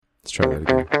Let's try that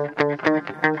again.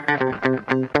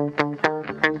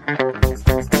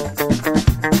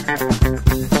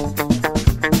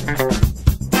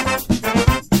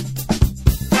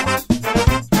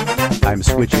 I'm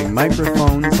switching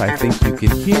microphones. I think you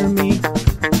can hear me.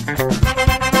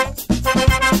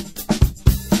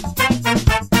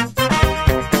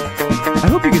 I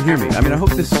hope you can hear me. I mean, I hope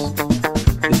this...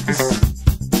 Is this...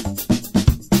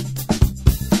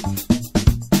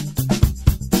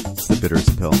 It's the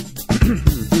bitterest pill.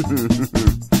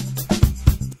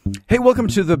 Hey, welcome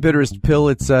to the bitterest pill.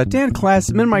 It's Dan Class.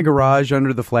 I'm in my garage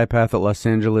under the flight path at Los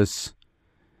Angeles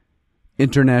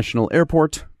International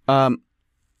Airport. We're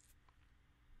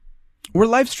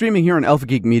live streaming here on Alpha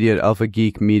Geek Media at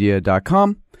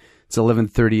alphageekmedia.com. It's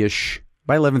 11:30-ish,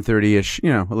 by 11:30-ish,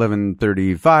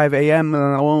 11:35 a.m.,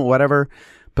 whatever,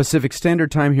 Pacific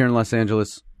Standard Time here in Los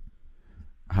Angeles.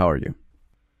 How are you?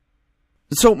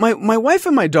 So my wife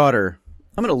and my daughter,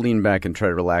 I'm going to lean back and try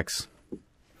to relax.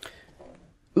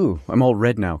 Ooh, I'm all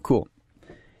red now. Cool.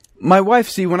 My wife,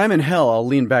 see, when I'm in hell, I'll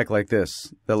lean back like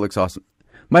this. That looks awesome.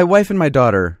 My wife and my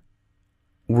daughter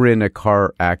were in a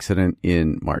car accident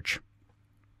in March.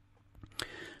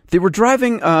 They were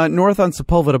driving north on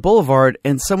Sepulveda Boulevard,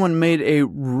 and someone made a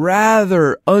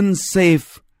rather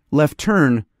unsafe left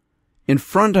turn in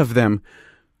front of them,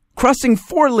 crossing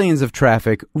 4 lanes of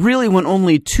traffic, really when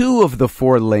only 2 of the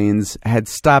 4 lanes had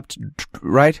stopped,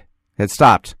 right? Had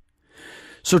stopped.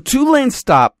 So 2 lanes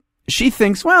stop. She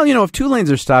thinks, well, if 2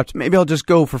 lanes are stopped, maybe I'll just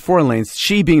go for 4 lanes.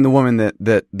 She being the woman that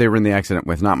they were in the accident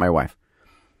with, not my wife.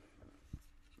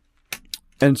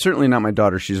 And certainly not my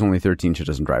daughter. She's only 13. She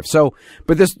doesn't drive. So,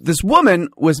 but this woman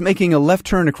was making a left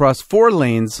turn across 4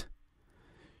 lanes.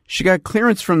 She got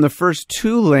clearance from the first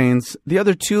 2 lanes. The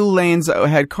other 2 lanes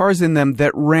had cars in them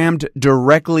that rammed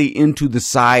directly into the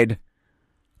side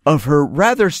of her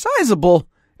rather sizable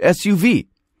SUV.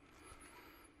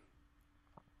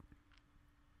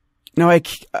 Now, I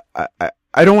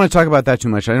don't want to talk about that too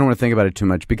much. I don't want to think about it too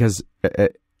much because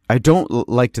I don't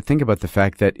like to think about the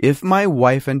fact that if my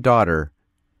wife and daughter...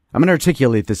 I'm going to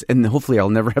articulate this, and hopefully I'll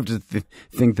never have to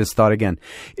think this thought again.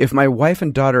 If my wife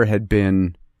and daughter had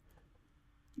been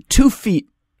 2 feet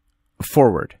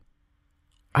forward,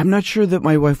 I'm not sure that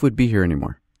my wife would be here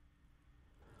anymore.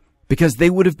 Because they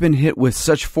would have been hit with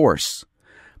such force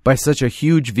by such a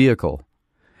huge vehicle.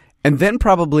 And then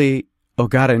probably, oh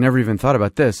God, I never even thought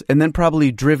about this, and then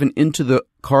probably driven into the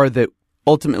car that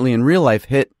ultimately in real life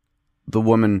hit the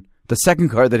woman. The second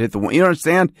car that hit the one, you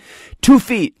understand? 2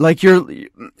 feet, like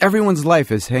everyone's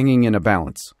life is hanging in a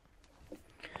balance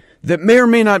that may or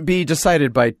may not be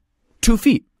decided by 2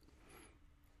 feet.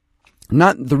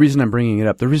 Not the reason I'm bringing it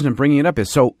up. The reason I'm bringing it up is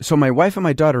so my wife and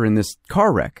my daughter are in this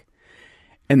car wreck,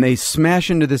 and they smash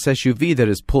into this SUV that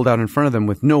is pulled out in front of them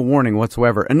with no warning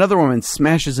whatsoever. Another woman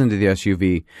smashes into the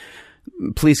SUV.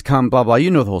 Police come, blah, blah.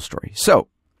 You know the whole story. So,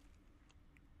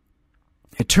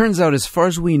 it turns out, as far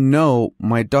as we know,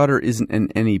 my daughter isn't in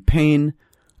any pain.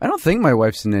 I don't think my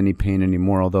wife's in any pain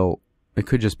anymore, although it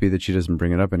could just be that she doesn't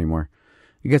bring it up anymore.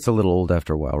 It gets a little old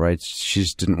after a while, right? She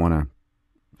just didn't want to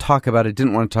talk about it,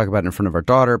 didn't want to talk about it in front of our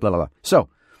daughter, blah, blah, blah. So,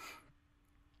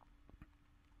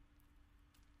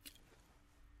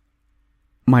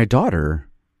 my daughter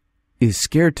is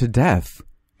scared to death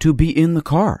to be in the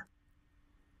car.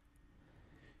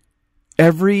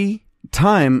 Every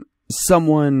time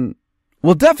someone...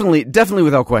 Well, definitely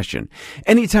without question.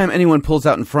 Anytime anyone pulls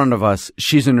out in front of us,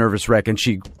 she's a nervous wreck and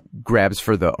she grabs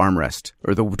for the armrest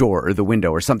or the door or the window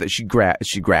or something. She grabs.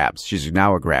 She's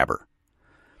now a grabber.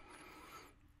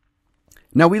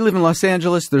 Now, we live in Los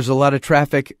Angeles. There's a lot of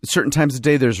traffic. Certain times of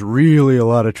day, there's really a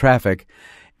lot of traffic.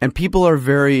 And people are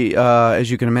very, as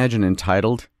you can imagine,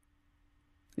 entitled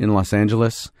in Los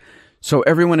Angeles. So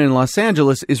everyone in Los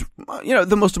Angeles is,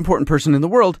 the most important person in the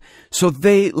world. So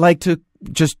they like to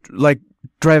just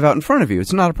drive out in front of you.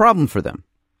 It's not a problem for them.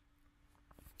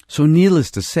 So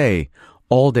needless to say,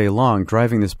 all day long,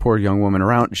 driving this poor young woman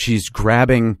around, she's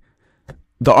grabbing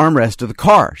the armrest of the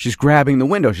car. She's grabbing the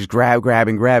window. She's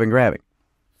grabbing.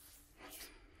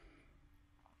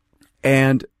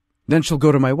 And then she'll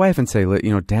go to my wife and say,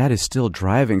 Dad is still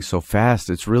driving so fast.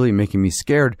 It's really making me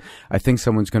scared. I think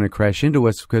someone's going to crash into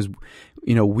us because,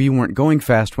 we weren't going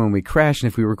fast when we crashed.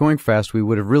 And if we were going fast, we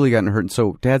would have really gotten hurt. And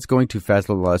so Dad's going too fast,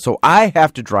 blah, blah, blah. So I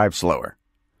have to drive slower.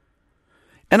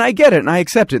 And I get it and I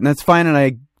accept it. And that's fine.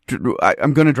 And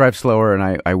I'm going to drive slower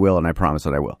and I will. And I promise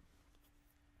that I will.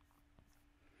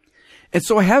 And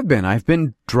so I have been. I've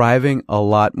been driving a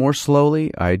lot more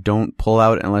slowly. I don't pull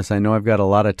out unless I know I've got a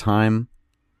lot of time.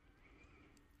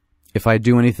 If I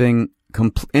do anything,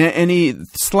 any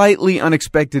slightly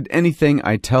unexpected anything,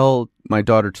 I tell my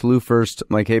daughter Toulouse first.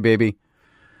 I'm like, hey, baby,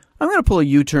 I'm going to pull a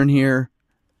U-turn here,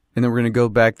 and then we're going to go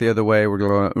back the other way. We're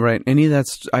going to, right? Any of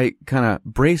that's, I kind of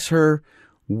brace her,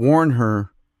 warn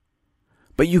her.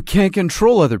 But you can't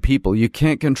control other people. You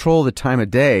can't control the time of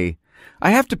day.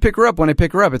 I have to pick her up when I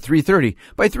pick her up at 3:30.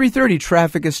 By 3:30,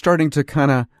 traffic is starting to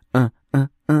kind of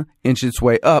inch its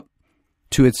way up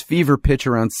to its fever pitch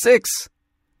around 6.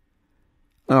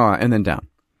 And then down.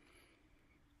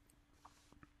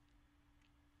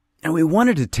 And we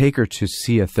wanted to take her to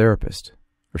see a therapist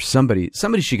or somebody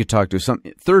she could talk to, some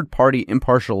third party,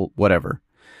 impartial, whatever,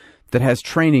 that has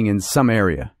training in some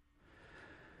area.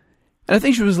 And I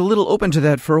think she was a little open to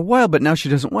that for a while, but now she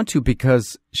doesn't want to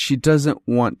because she doesn't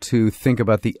want to think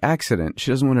about the accident.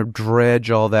 She doesn't want to dredge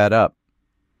all that up.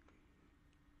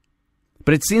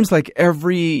 But it seems like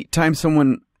every time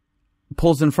someone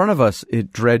pulls in front of us,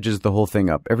 it dredges the whole thing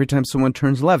up. Every time someone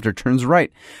turns left or turns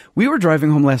right. We were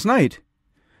driving home last night.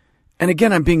 And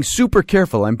again, I'm being super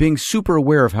careful. I'm being super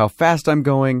aware of how fast I'm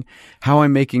going, how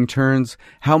I'm making turns,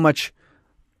 how much.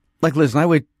 Like, listen,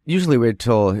 I usually wait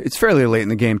till it's fairly late in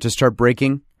the game to start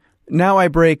braking. Now I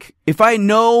brake. If I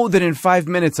know that in 5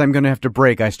 minutes I'm going to have to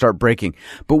brake, I start braking.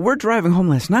 But we're driving home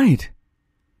last night.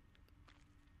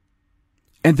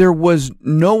 And there was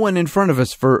no one in front of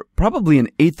us for probably an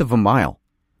eighth of a mile.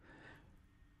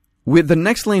 The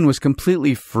next lane was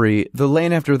completely free. The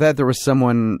lane after that, there was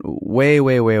someone way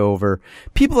over.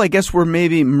 People, I guess, were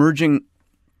maybe merging.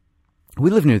 We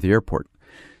live near the airport.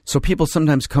 So people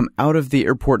sometimes come out of the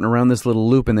airport and around this little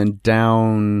loop and then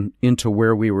down into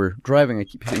where we were driving. I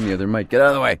keep hitting the other mic. Get out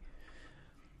of the way.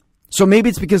 So maybe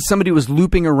it's because somebody was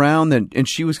looping around and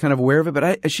she was kind of aware of it,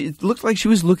 but it looked like she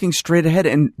was looking straight ahead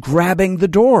and grabbing the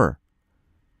door.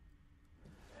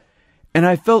 And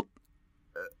I felt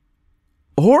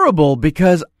horrible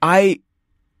because I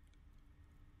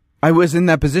was in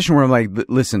that position where I'm like,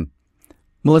 listen,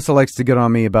 Melissa likes to get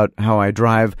on me about how I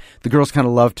drive. The girls kind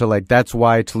of love to, like, that's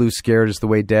why Toulouse scared is the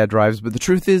way Dad drives. But the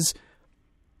truth is,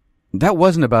 that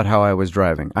wasn't about how I was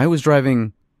driving. I was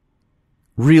driving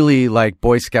really like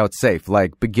Boy Scout safe,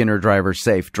 like beginner driver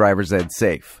safe, driver's ed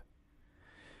safe.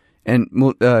 And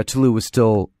Toulouse was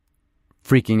still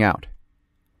freaking out.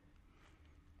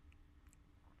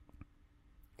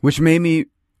 Which made me,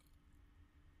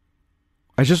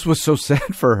 I just was so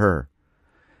sad for her.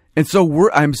 And so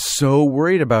I'm so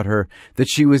worried about her that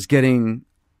she was getting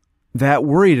that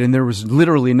worried and there was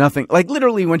literally nothing. Like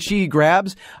literally when she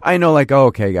grabs, I know like, oh,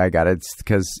 okay, I got it. It's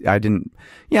because I didn't,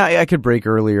 I could brake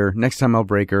earlier. Next time I'll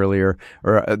brake earlier.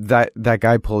 Or that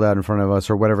guy pulled out in front of us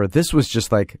or whatever. This was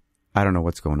just like, I don't know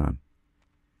what's going on.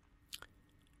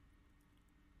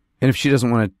 And if she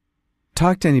doesn't want to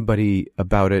talk to anybody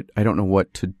about it, I don't know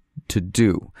what to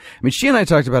do. I mean, she and I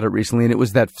talked about it recently and it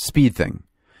was that speed thing.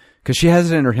 Because she has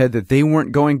it in her head that they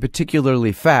weren't going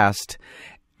particularly fast.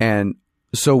 And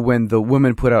so when the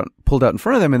woman pulled out in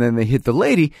front of them and then they hit the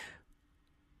lady,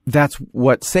 that's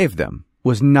what saved them,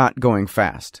 was not going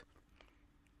fast.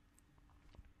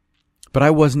 But I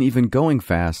wasn't even going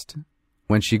fast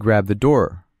when she grabbed the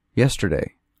door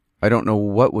yesterday. I don't know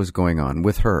what was going on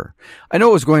with her. I know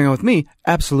what was going on with me.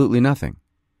 Absolutely nothing.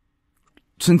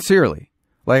 Sincerely.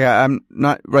 Like, I'm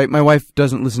not, right? My wife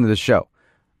doesn't listen to this show.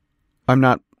 I'm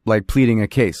not like pleading a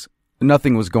case.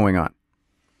 Nothing was going on.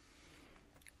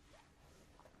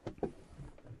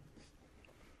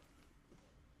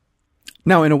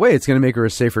 Now, in a way, it's going to make her a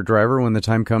safer driver when the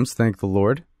time comes. Thank the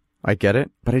Lord. I get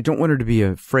it. But I don't want her to be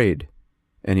afraid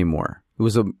anymore. It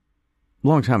was a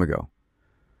long time ago.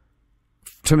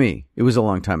 To me, it was a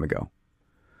long time ago.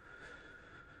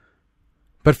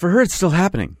 But for her, it's still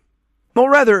happening. Well,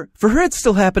 rather, for her, it's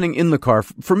still happening in the car.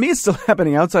 For me, it's still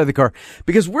happening outside the car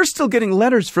because we're still getting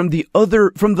letters from the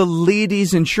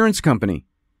lady's insurance company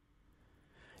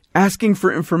asking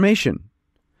for information.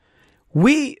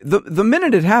 The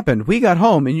minute it happened, we got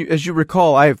home and as you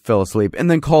recall, I fell asleep and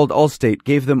then called Allstate,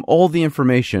 gave them all the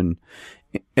information.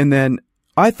 And then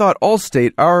I thought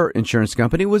Allstate, our insurance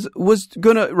company, was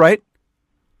gonna, right?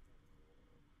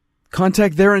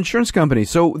 Contact their insurance company.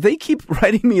 So they keep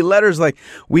writing me letters like,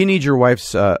 we need your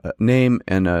wife's name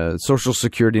and a social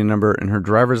security number and her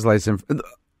driver's license.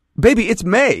 Baby, it's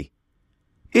May.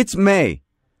 It's May.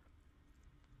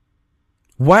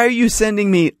 Why are you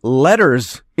sending me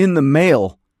letters in the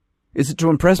mail? Is it to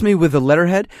impress me with a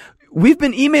letterhead? We've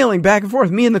been emailing back and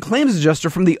forth, me and the claims adjuster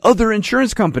from the other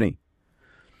insurance company.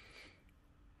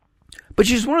 But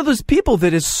she's one of those people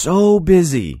that is so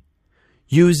busy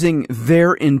using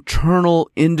their internal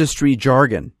industry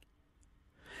jargon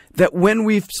that when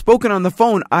we've spoken on the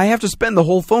phone, I have to spend the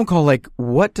whole phone call like,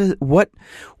 what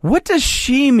does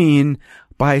she mean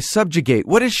by subjugate?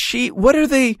 What are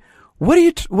they What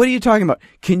are you talking about?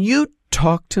 Can you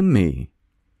talk to me?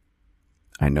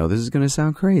 I know this is going to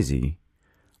sound crazy,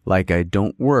 like I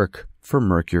don't work for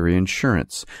Mercury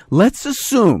Insurance. Let's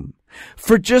assume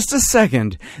for just a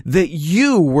second that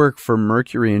you work for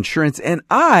Mercury Insurance and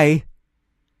I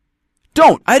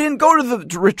don't. I didn't go to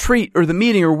the retreat or the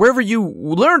meeting or wherever you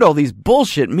learned all these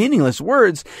bullshit, meaningless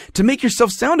words to make yourself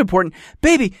sound important.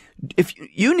 Baby, if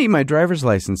you need my driver's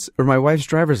license or my wife's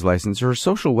driver's license or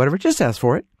social, whatever, just ask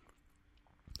for it.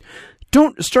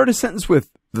 Don't start a sentence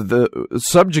with the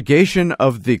subjugation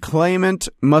of the claimant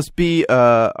must be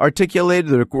articulated,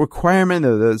 the requirement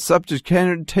of the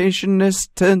subjugationists.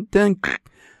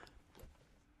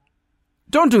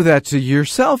 Don't do that to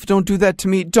yourself. Don't do that to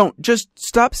me. Don't. Just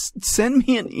stop. Send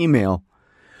me an email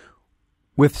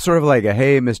with sort of like a,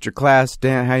 hey, Mr. Class,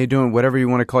 Dan, how you doing? Whatever you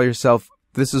want to call yourself.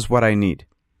 This is what I need.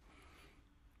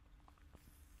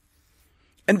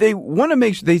 And they want to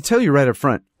make sure, they tell you right up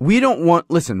front, we don't want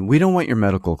your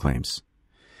medical claims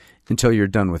until you're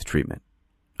done with treatment.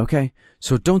 Okay?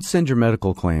 So don't send your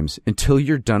medical claims until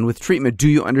you're done with treatment. Do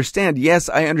you understand? Yes,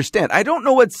 I understand. I don't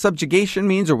know what subjugation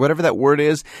means or whatever that word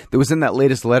is that was in that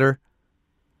latest letter.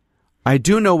 I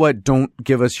do know what don't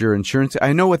give us your insurance.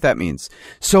 I know what that means.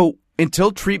 So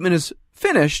until treatment is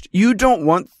finished, you don't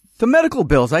want the medical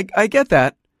bills. I get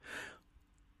that.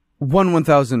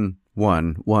 1001,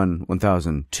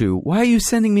 1002. Why are you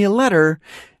sending me a letter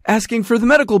asking for the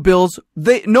medical bills?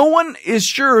 No one is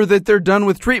sure that they're done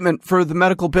with treatment for the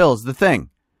medical bills. The thing.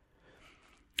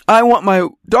 I want my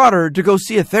daughter to go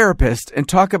see a therapist and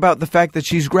talk about the fact that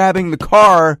she's grabbing the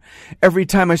car every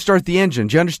time I start the engine.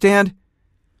 Do you understand?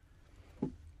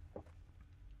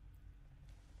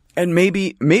 And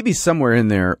maybe somewhere in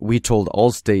there we told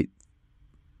Allstate,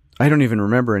 I don't even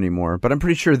remember anymore, but I'm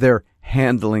pretty sure they're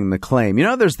handling the claim. You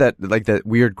know, there's that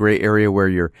weird gray area where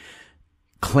you're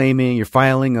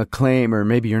filing a claim, or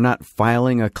maybe you're not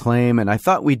filing a claim. And I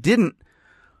thought we didn't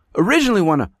originally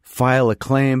want to file a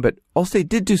claim, but Allstate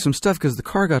did do some stuff because the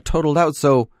car got totaled out.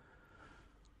 So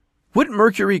wouldn't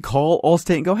Mercury call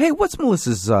Allstate and go, hey, what's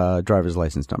Melissa's driver's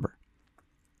license number?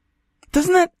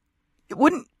 Doesn't that, it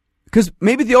wouldn't, because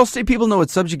maybe the Allstate people know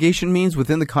what subjugation means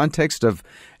within the context of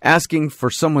asking for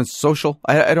someone's social.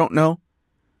 I don't know.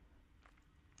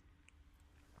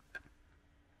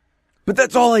 But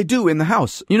that's all I do in the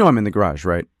house. You know I'm in the garage,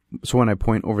 right? So when I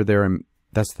point over there,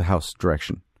 that's the house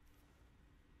direction.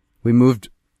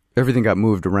 Everything got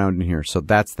moved around in here. So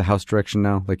that's the house direction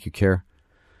now, like you care.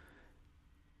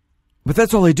 But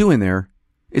that's all I do in there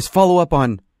is follow up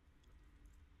on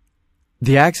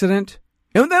the accident.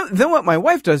 And then what my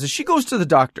wife does is she goes to the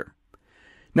doctor.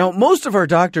 Now, most of our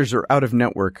doctors are out of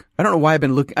network. I don't know why I've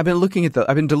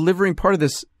been delivering part of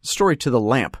this story to the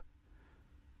lamp.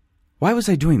 Why was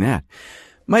I doing that?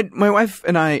 My wife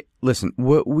and I, listen,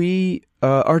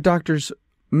 our doctors,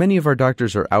 many of our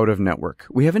doctors are out of network.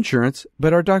 We have insurance,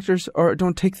 but our doctors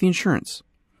don't take the insurance.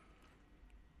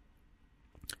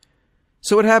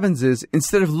 So what happens is,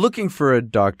 instead of looking for a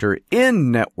doctor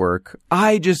in network,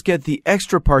 I just get the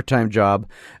extra part-time job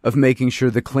of making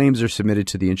sure the claims are submitted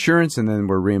to the insurance, and then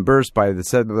we're reimbursed by the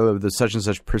such and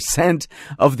such percent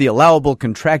of the allowable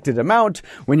contracted amount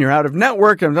when you're out of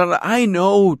network. And I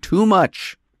know too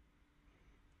much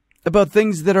about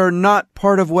things that are not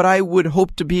part of what I would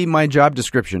hope to be my job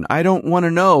description. I don't want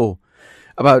to know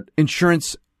about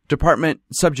insurance department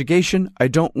subjugation. I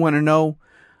don't want to know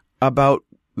about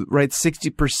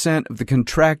 60% of the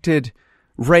contracted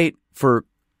rate for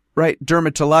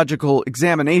dermatological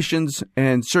examinations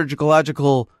and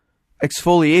surgicological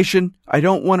exfoliation. I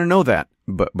don't want to know that,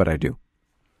 but I do.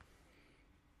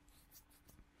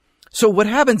 So what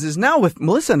happens is now with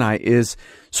Melissa and I is,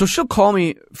 so she'll call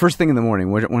me first thing in the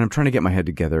morning when I'm trying to get my head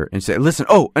together and say, listen,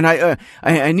 and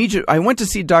I need you. I went to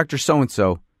see Dr.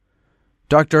 So-and-so,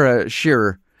 Dr.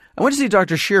 Shearer. I went to see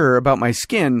Dr. Shearer about my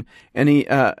skin, and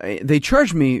they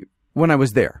charged me when I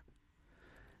was there.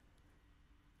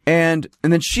 And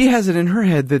then she has it in her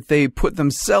head that they put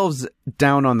themselves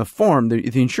down on the form,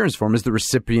 the insurance form, as the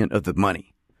recipient of the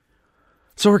money.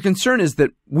 So her concern is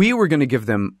that we were going to give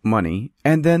them money,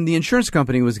 and then the insurance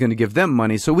company was going to give them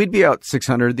money. So we'd be out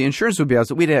 $600. The insurance would be out.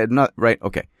 So we'd have not, right?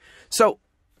 Okay. So,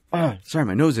 sorry,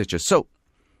 my nose itches. So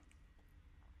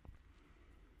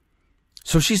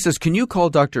she says, can you call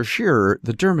Dr. Shearer,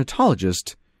 the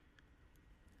dermatologist,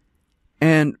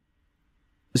 and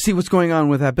see what's going on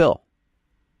with that bill?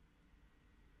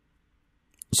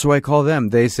 So I call them.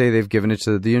 They say they've given it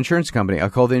to the insurance company. I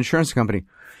call the insurance company.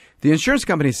 The insurance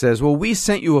company says, well, we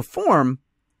sent you a form,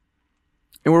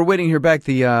 and we're waiting to hear back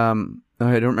I don't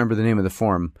remember the name of the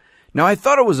form. Now, I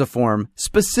thought it was a form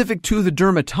specific to the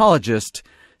dermatologist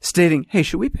stating, hey,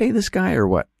 should we pay this guy or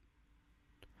what?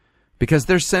 Because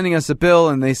they're sending us a bill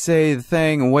and they say the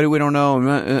thing and what do we don't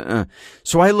know.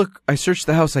 So I search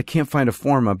the house. I can't find a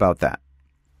form about that.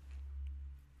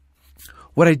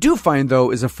 What I do find,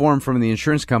 though, is a form from the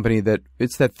insurance company that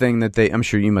it's that thing that I'm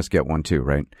sure you must get one too,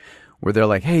 right? Where they're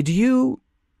like, hey, do you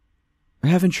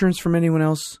have insurance from anyone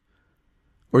else?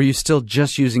 Or are you still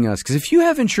just using us? Because if you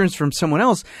have insurance from someone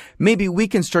else, maybe we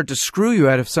can start to screw you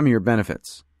out of some of your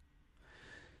benefits.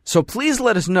 So please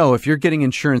let us know if you're getting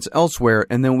insurance elsewhere,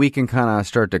 and then we can kind of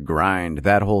start to grind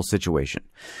that whole situation.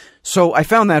 So I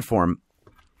found that form.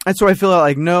 And so I fill out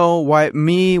like, no,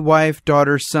 wife,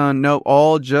 daughter, son, no,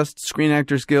 all just Screen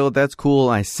Actors Guild. That's cool.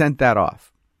 I sent that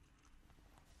off.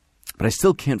 But I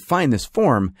still can't find this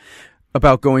form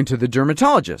about going to the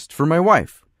dermatologist for my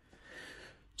wife.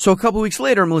 So a couple weeks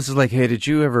later, Melissa's like, hey, did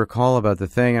you ever call about the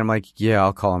thing? And I'm like, yeah,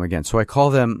 I'll call him again. So I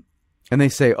call them and they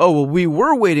say, oh, well, we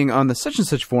were waiting on the such and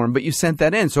such form, but you sent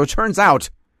that in. So it turns out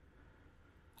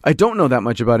I don't know that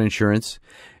much about insurance.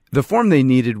 The form they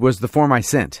needed was the form I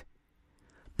sent.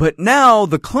 But now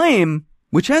the claim,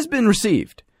 which has been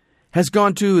received, has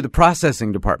gone to the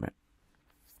processing department.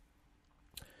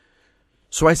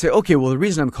 So I say, okay, well, the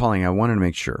reason I'm calling, I wanted to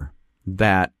make sure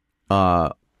that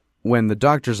when the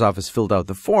doctor's office filled out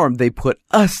the form, they put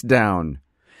us down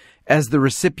as the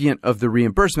recipient of the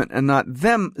reimbursement and not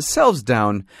themselves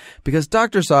down, because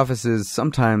doctor's offices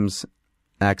sometimes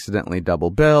accidentally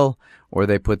double bill or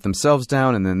they put themselves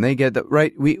down and then they get the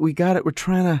right. We got it. We're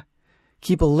trying to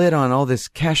keep a lid on all this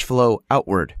cash flow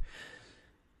outward.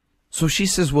 So she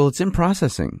says, well, it's in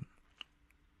processing.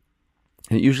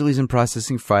 And it usually is in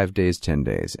processing 5 days, 10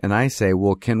 days. And I say,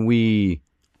 well, can we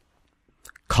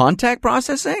contact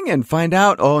processing and find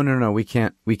out? Oh, no, we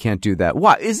can't do that.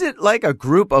 Why? Is it like a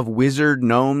group of wizard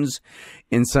gnomes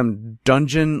in some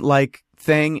dungeon-like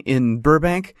thing in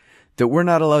Burbank that we're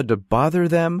not allowed to bother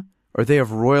them? Or they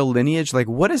have royal lineage? Like,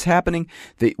 what is happening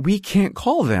that we can't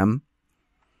call them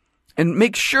and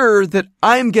make sure that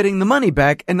I'm getting the money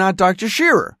back and not Dr.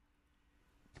 Shearer?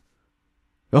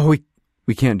 Oh,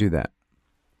 we can't do that.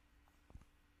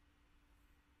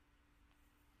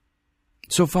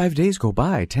 So 5 days go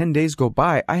by, 10 days go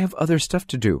by. I have other stuff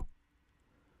to do.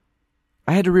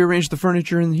 I had to rearrange the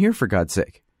furniture in here, for God's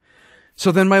sake.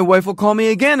 So then my wife will call me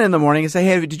again in the morning and say,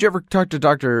 hey, did you ever talk to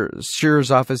Dr.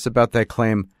 Shearer's office about that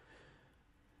claim?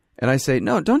 And I say,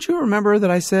 no, don't you remember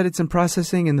that I said it's in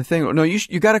processing and the thing? No,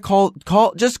 you got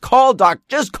to just call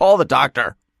the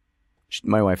doctor.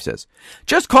 My wife says,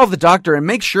 just call the doctor and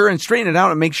make sure and straighten it out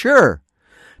and make sure.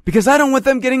 Because I don't want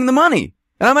them getting the money.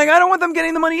 And I'm like, I don't want them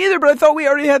getting the money either, but I thought we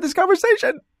already had this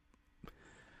conversation.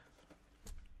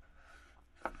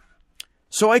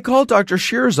 So I called Dr.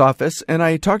 Shearer's office and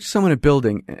I talked to someone in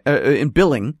billing,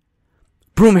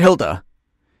 Broomhilda,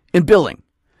 in billing.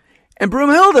 And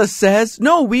Broomhilda says,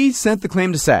 no, we sent the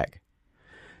claim to SAG.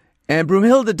 And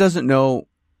Broomhilda doesn't know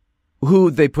who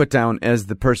they put down as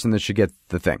the person that should get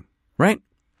the thing, right?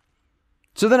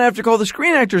 So then I have to call the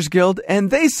Screen Actors Guild,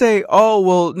 and they say, oh,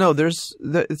 well, no,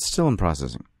 it's still in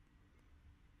processing.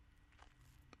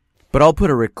 But I'll put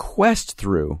a request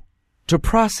through to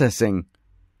processing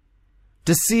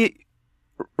to see,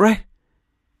 right?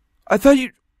 I thought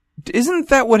isn't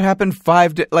that what happened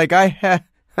 5 days? Like I had,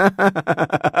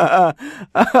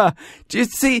 do you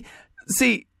see,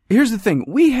 here's the thing.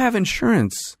 We have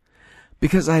insurance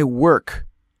because I work.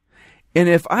 And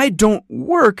if I don't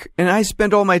work and I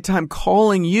spend all my time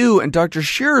calling you and Dr.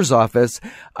 Shearer's office,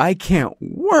 I can't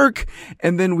work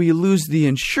and then we lose the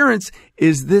insurance.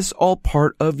 Is this all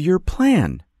part of your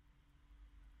plan?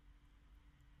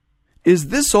 Is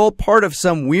this all part of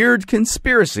some weird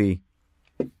conspiracy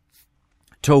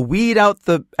to weed out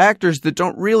the actors that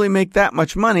don't really make that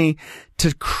much money,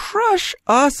 to crush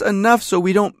us enough so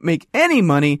we don't make any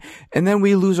money and then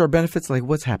we lose our benefits? Like,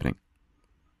 what's happening?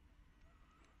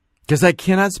 Because I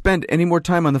cannot spend any more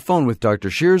time on the phone with Dr.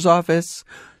 Shearer's office,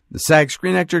 the SAG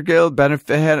Screen Actor Guild, benefit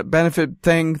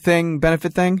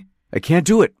thing. I can't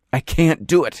do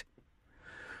it.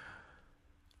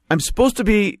 I'm supposed to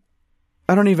be,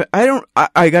 I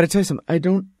gotta tell you something.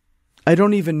 I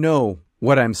don't even know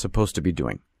what I'm supposed to be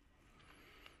doing.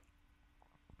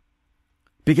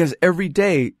 Because every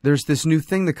day there's this new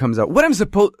thing that comes out.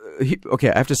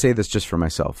 Okay, I have to say this just for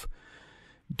myself.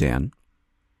 Dan.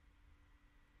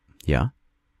 Yeah?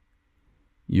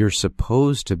 You're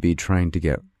supposed to be trying to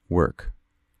get work.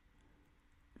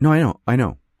 No, I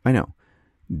know.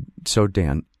 So,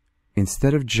 Dan,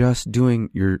 instead of just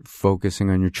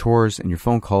focusing on your chores and your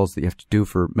phone calls that you have to do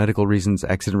for medical reasons,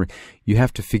 you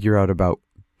have to figure out about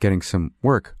getting some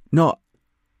work. No,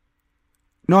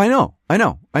 No, I know. I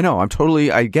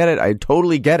get it. I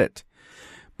totally get it.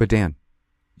 But Dan,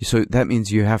 so that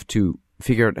means you have to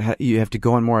figure out how, you have to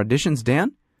go on more auditions,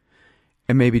 Dan,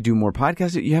 and maybe do more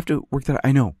podcasts. You have to work that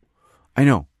out. I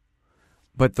know.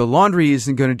 But the laundry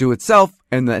isn't going to do itself,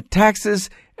 and the taxes,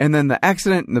 and then the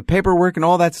accident, and the paperwork, and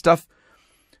all that stuff.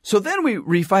 So then we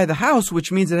refi the house, which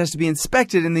means it has to be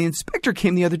inspected. And the inspector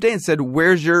came the other day and said,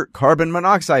 "Where's your carbon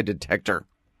monoxide detector?"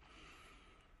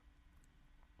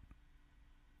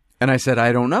 And I said,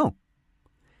 "I don't know."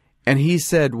 And he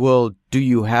said, "Well, do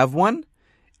you have one?"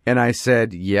 And I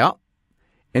said, "Yeah."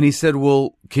 And he said,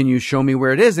 "Well, can you show me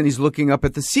where it is?" And he's looking up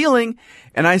at the ceiling.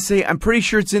 And I say, "I'm pretty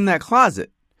sure it's in that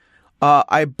closet.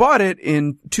 I bought it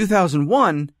in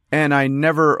 2001 and I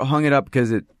never hung it up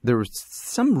because there was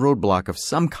some roadblock of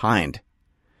some kind.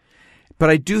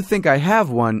 But I do think I have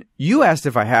one. You asked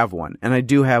if I have one, and I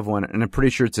do have one, and I'm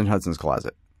pretty sure it's in Hudson's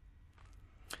closet."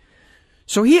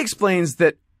 So he explains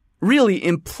that really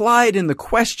implied in the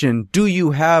question, do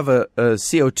you have a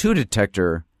CO2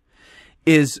 detector,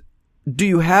 is, do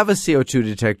you have a CO2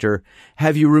 detector?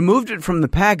 Have you removed it from the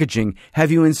packaging? Have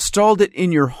you installed it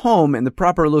in your home in the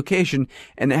proper location?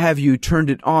 And have you turned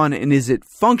it on? And is it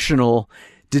functional,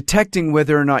 detecting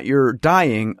whether or not you're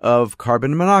dying of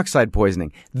carbon monoxide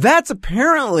poisoning? That's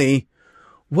apparently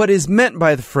what is meant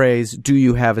by the phrase, do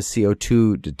you have a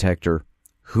CO2 detector?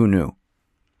 Who knew?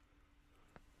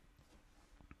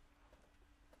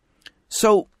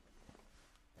 So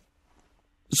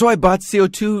I bought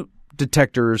CO2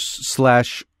 detectors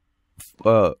slash,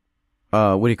 what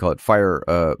do you call it? Fire,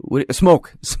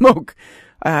 smoke.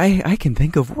 I can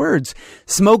think of words.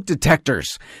 Smoke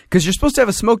detectors. Because you're supposed to have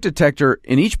a smoke detector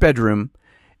in each bedroom,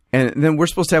 and then we're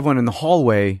supposed to have one in the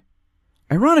hallway.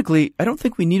 Ironically, I don't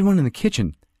think we need one in the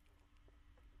kitchen.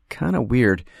 Kind of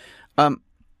weird.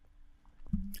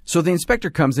 So the inspector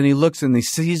comes and he looks and he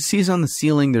sees on the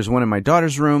ceiling, there's one in my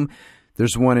daughter's room.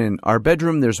 There's one in our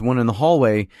bedroom. There's one in the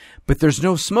hallway. But there's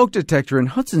no smoke detector in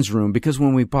Hudson's room because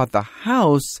when we bought the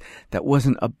house, that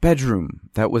wasn't a bedroom.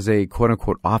 That was a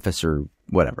quote-unquote office or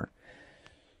whatever.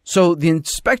 So the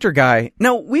inspector guy...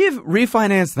 Now, we've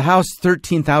refinanced the house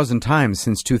 13,000 times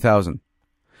since 2000.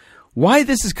 Why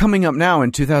this is coming up now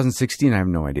in 2016, I have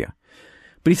no idea.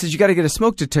 But he says, you got to get a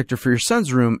smoke detector for your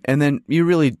son's room, and then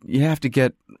you have to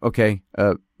get,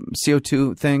 a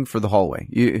CO2 thing for the hallway.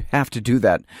 You have to do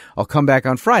that. I'll come back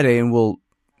on Friday and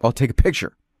I'll take a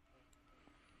picture.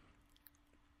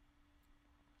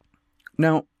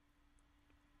 Now,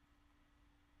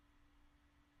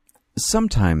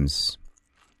 sometimes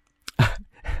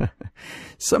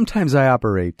I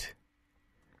operate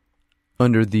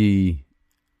under the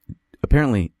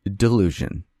apparently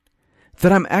delusion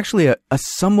that I'm actually a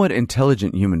somewhat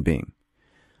intelligent human being.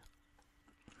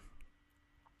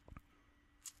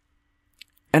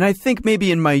 And I think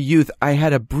maybe in my youth, I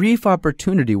had a brief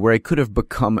opportunity where I could have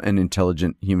become an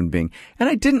intelligent human being. And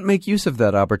I didn't make use of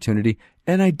that opportunity,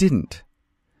 and I didn't.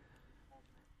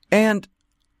 And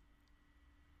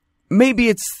maybe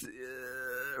it's,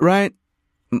 right?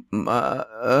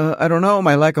 I don't know,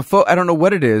 my lack of I don't know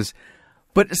what it is.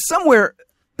 But somewhere,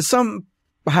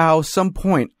 somehow, some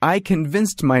point, I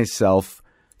convinced myself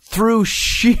through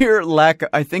sheer lack,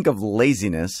 I think, of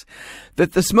laziness,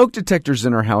 that the smoke detectors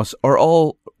in our house are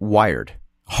all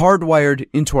hardwired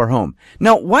into our home.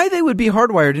 Now, why they would be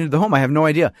hardwired into the home, I have no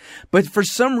idea. But for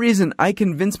some reason, I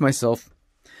convinced myself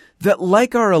that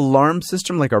like our alarm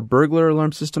system, like our burglar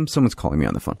alarm system, someone's calling me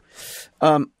on the phone.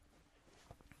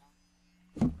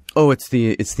 It's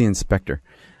the inspector.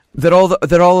 That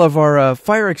all of our our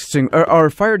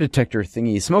fire detector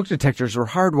thingies, smoke detectors, were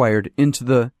hardwired into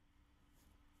the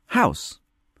house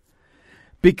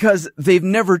because they've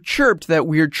never chirped that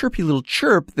weird chirpy little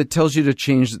chirp that tells you to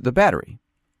change the battery.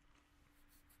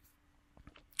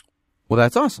 Well,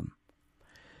 that's awesome.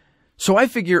 So I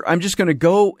figure I'm just going to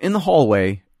go in the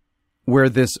hallway where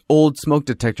this old smoke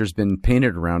detector's been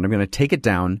painted around. I'm going to take it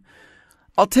down.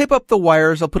 I'll tape up the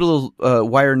wires. I'll put a little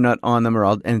wire nut on them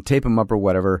and tape them up or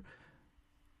whatever.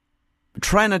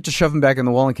 Try not to shove them back in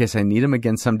the wall in case I need them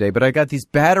again someday. But I got these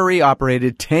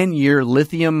battery-operated 10-year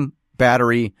lithium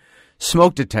battery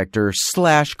smoke detector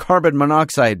 / carbon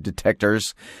monoxide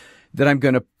detectors that I'm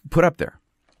going to put up there.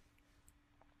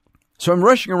 So I'm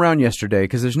rushing around yesterday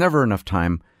because there's never enough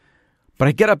time. But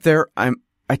I get up there, I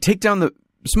take down the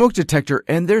smoke detector,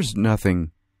 and there's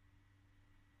nothing.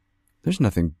 There's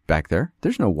nothing back there.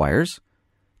 There's no wires.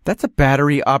 That's a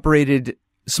battery-operated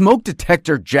smoke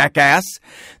detector, jackass,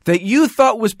 that you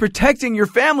thought was protecting your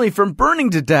family from burning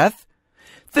to death,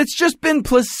 that's just been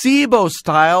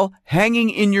placebo-style hanging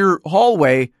in your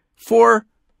hallway for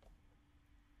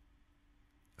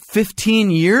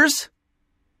 15 years?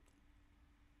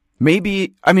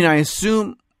 Maybe, I mean, I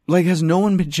assume, like, has no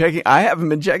one been checking? I haven't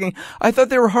been checking. I thought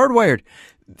they were hardwired.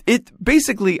 It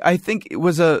basically, I think it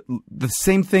was the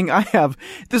same thing I have.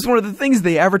 This is one of the things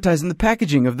they advertised in the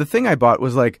packaging of the thing I bought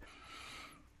was like,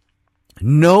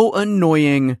 no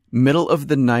annoying middle of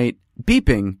the night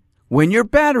beeping when your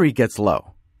battery gets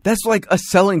low. That's like a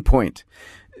selling point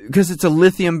because it's a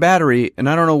lithium battery, and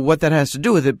I don't know what that has to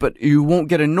do with it, but you won't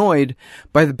get annoyed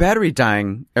by the battery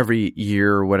dying every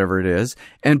year or whatever it is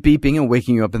and beeping and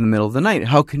waking you up in the middle of the night.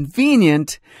 How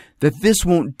convenient that this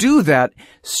won't do that.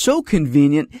 So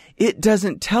convenient, it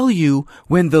doesn't tell you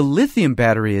when the lithium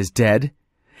battery is dead,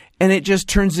 and it just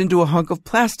turns into a hunk of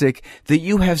plastic that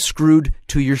you have screwed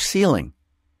to your ceiling.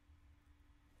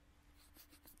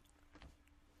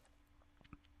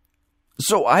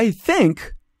 So I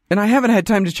think, and I haven't had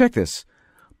time to check this,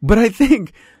 but I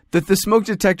think that the smoke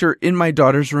detector in my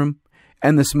daughter's room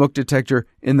and the smoke detector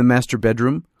in the master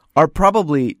bedroom are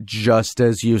probably just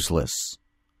as useless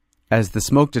as the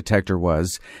smoke detector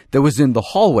was that was in the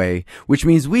hallway, which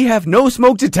means we have no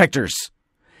smoke detectors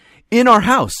in our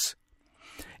house.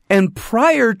 And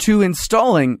prior to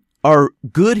installing our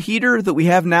good heater that we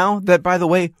have now, that, by the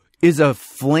way, is a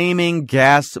flaming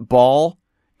gas ball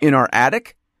in our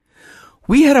attic,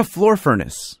 we had a floor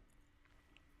furnace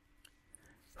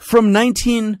from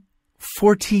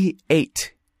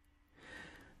 1948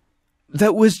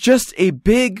 that was just a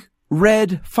big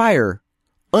red fire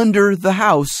under the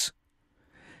house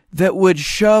that would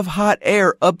shove hot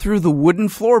air up through the wooden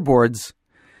floorboards,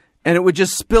 and it would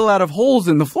just spill out of holes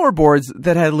in the floorboards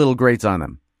that had little grates on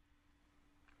them.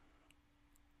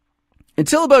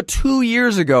 Until about 2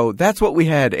 years ago, that's what we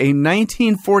had, a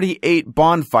 1948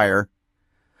 bonfire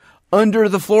under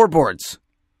the floorboards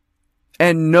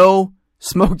and no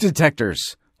smoke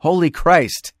detectors. Holy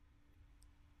Christ.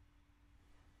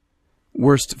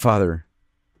 Worst father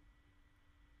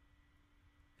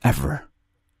ever.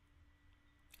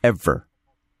 Ever.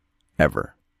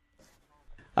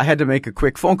 I had to make a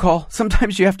quick phone call.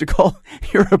 Sometimes you have to call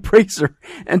your appraiser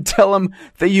and tell them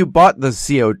that you bought the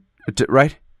CO,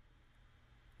 right?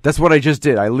 That's what I just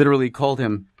did. I literally called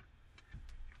him.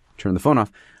 Turn the phone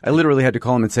off. I literally had to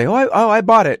call him and say, I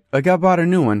bought it. I bought a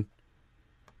new one.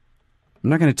 I'm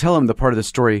not going to tell him the part of the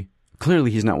story. Clearly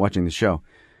he's not watching the show.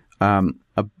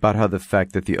 About how the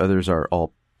fact that the others are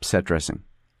all set dressing.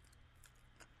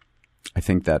 I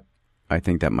think that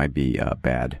might be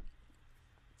bad.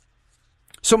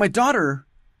 So my daughter,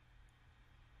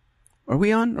 are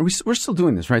we on? We're still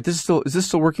doing this, right? Is this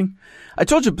still working? I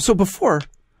told you. So before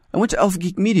I went to Alpha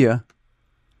Geek Media,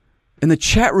 and the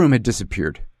chat room had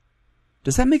disappeared.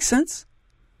 Does that make sense?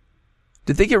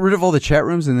 Did they get rid of all the chat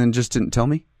rooms and then just didn't tell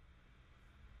me?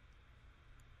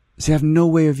 See, I have no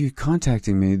way of you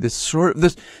contacting me. The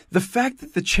fact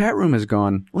that the chat room is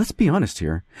gone, let's be honest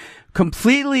here,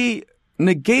 completely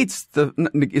negates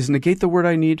is negate the word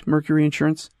I need, Mercury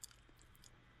Insurance?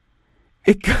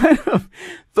 It kind of,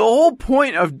 the whole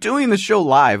point of doing the show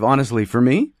live, honestly, for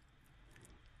me,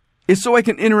 is so I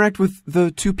can interact with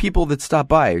the two people that stop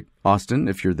by. Austin,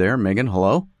 if you're there, Megan,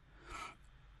 hello.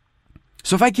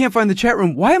 So if I can't find the chat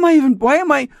room, why do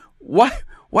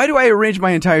I arrange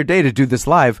my entire day to do this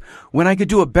live when I could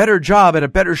do a better job at a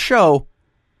better show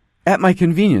at my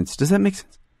convenience? Does that make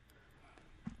sense?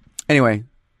 Anyway,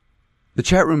 the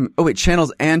chat room. Oh, wait,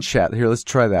 channels and chat. Here, let's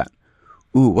try that.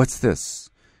 Ooh, what's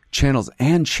this? Channels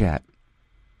and chat.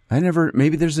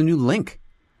 Maybe there's a new link.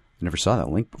 I never saw that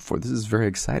link before. This is very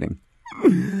exciting.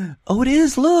 Oh, it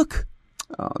is. Look.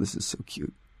 Oh, this is so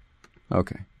cute.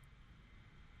 Okay.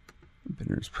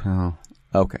 Binner's Pal.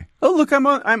 Okay. Oh, look, I'm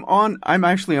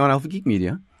actually on Alpha Geek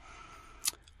Media.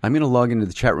 I'm going to log into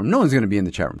the chat room. No one's going to be in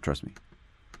the chat room, trust me.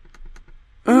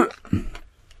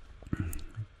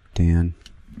 Dan.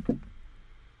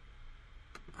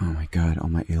 Oh my God, all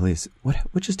my alias. What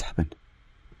just happened?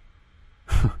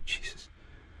 Oh, Jesus.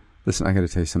 Listen, I got to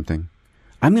tell you something.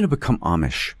 I'm going to become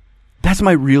Amish. That's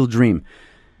my real dream.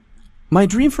 My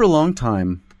dream for a long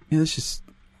time. Here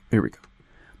we go.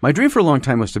 My dream for a long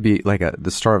time was to be like the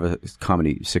star of a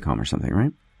comedy sitcom or something,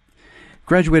 right?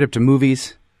 Graduate up to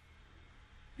movies.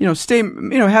 Have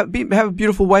a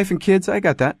beautiful wife and kids. I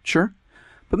got that, sure.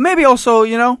 But maybe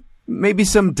also, maybe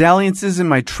some dalliances in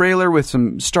my trailer with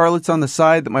some starlets on the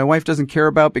side that my wife doesn't care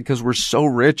about because we're so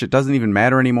rich it doesn't even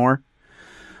matter anymore.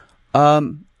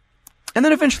 And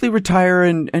then eventually retire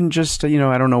and just, I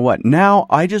don't know what. Now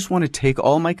I just want to take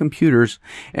all my computers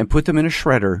and put them in a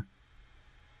shredder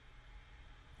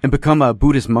and become a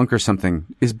Buddhist monk or something.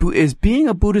 Is being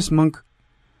a Buddhist monk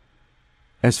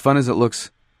as fun as it looks?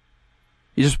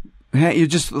 You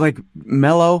just like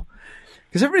mellow.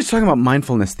 Because everybody's talking about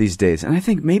mindfulness these days, and I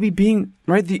think maybe being,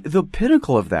 right, the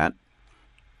pinnacle of that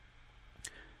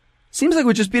seems like it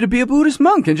would just be to be a Buddhist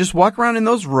monk and just walk around in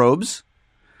those robes.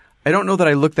 I don't know that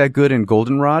I look that good in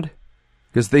goldenrod,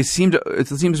 because it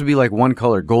seems to be like one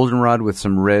color, goldenrod with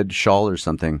some red shawl or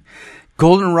something.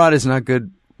 Goldenrod is not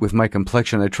good with my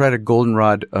complexion. I tried a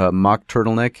goldenrod mock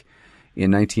turtleneck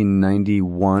in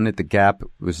 1991 at the Gap. It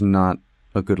was not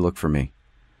a good look for me.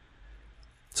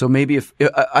 So maybe if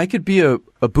I could be a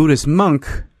Buddhist monk,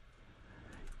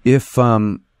 if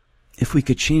we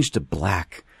could change to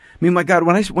black. I mean, my God,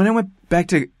 when I went back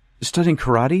to studying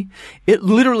karate, it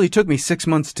literally took me 6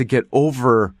 months to get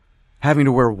over having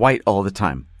to wear white all the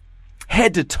time.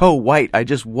 Head to toe white. I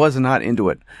just was not into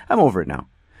it. I'm over it now.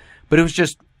 But it was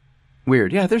just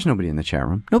weird. Yeah, there's nobody in the chat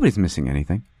room. Nobody's missing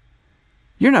anything.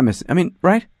 You're not missing. I mean,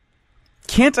 right?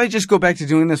 Can't I just go back to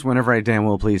doing this whenever I damn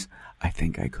well please? I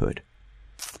think I could.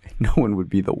 No one would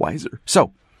be the wiser.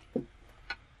 So,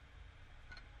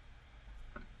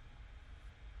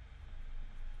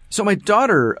 my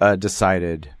daughter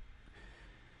decided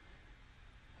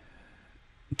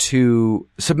to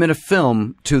submit a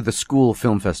film to the school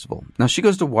film festival. Now, she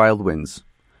goes to Wild Winds,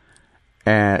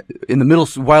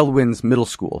 Wild Winds Middle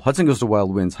School. Hudson goes to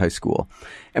Wild Winds High School.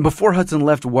 And before Hudson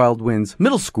left Wild Winds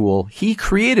Middle School, he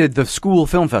created the school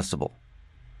film festival.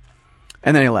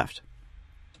 And then he left.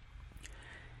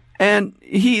 And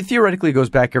he theoretically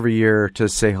goes back every year to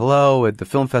say hello at the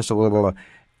film festival, blah, blah, blah.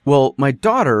 Well, my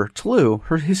daughter, Tlu,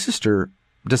 his sister,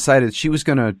 decided she was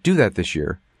going to do that this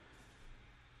year.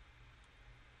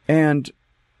 And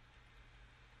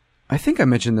I think I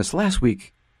mentioned this last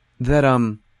week, that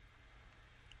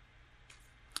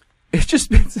it's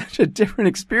just been such a different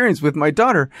experience with my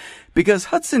daughter, because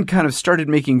Hudson kind of started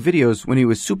making videos when he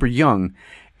was super young.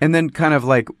 And then kind of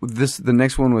like the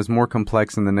next one was more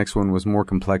complex, and the next one was more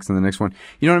complex, and the next one,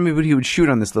 you know what I mean? But he would shoot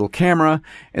on this little camera,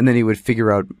 and then he would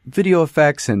figure out video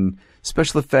effects and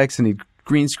special effects, and he'd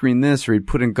green screen this, or he'd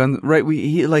put in guns, right?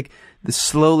 He like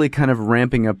slowly kind of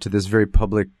ramping up to this very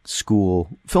public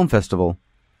school film festival.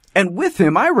 And with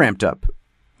him, I ramped up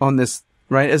on this,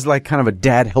 right? As like kind of a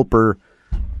dad helper,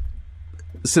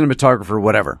 cinematographer,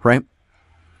 whatever, right?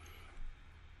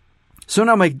 So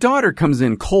now my daughter comes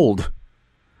in cold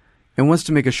and wants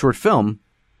to make a short film.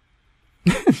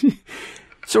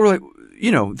 So we're like,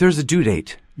 there's a due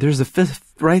date. There's a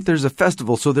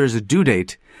festival, so there's a due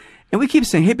date. And we keep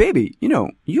saying, hey, baby,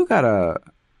 you got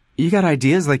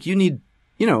ideas? Like you need,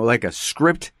 like a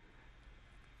script,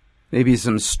 maybe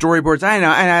some storyboards. I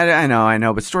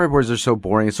know, but storyboards are so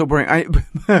boring. It's so boring.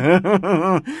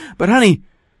 But honey,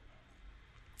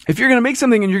 if you're going to make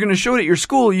something and you're going to show it at your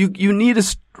school, you need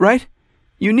right?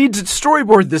 You need to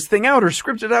storyboard this thing out or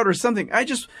script it out or something. I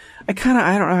don't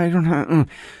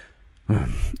know.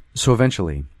 So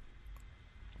eventually,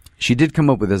 she did come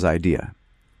up with this idea.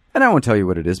 And I won't tell you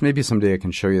what it is. Maybe someday I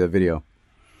can show you the video,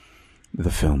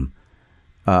 the film.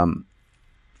 But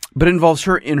it involves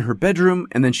her in her bedroom,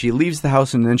 and then she leaves the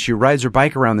house, and then she rides her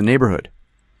bike around the neighborhood.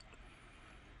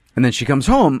 And then she comes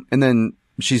home, and then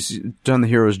she's done the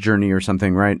hero's journey or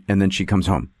something, right? And then she comes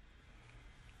home.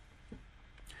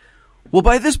 Well,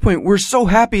 by this point, we're so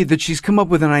happy that she's come up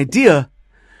with an idea.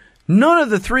 None of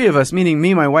the three of us, meaning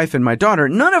me, my wife, and my daughter,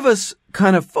 none of us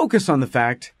kind of focus on the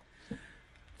fact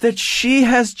that she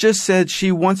has just said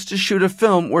she wants to shoot a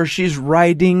film where she's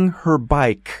riding her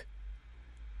bike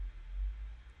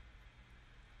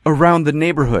around the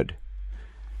neighborhood.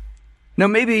 Now,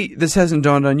 maybe this hasn't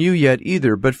dawned on you yet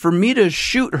either, but for me to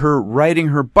shoot her riding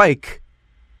her bike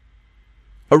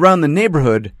around the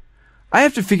neighborhood, I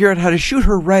have to figure out how to shoot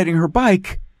her riding her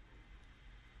bike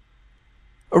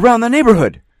around the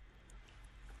neighborhood.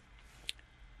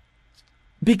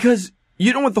 Because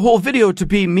you don't want the whole video to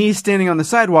be me standing on the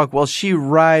sidewalk while she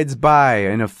rides by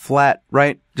in a flat,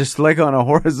 right? Just like on a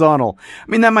horizontal. I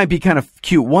mean, that might be kind of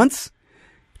cute once,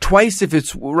 twice if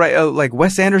it's right, like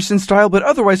Wes Anderson style, but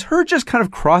otherwise her just kind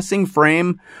of crossing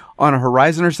frame on a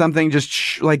horizon or something,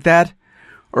 just like that,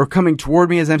 or coming toward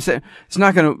me as I'm saying, it's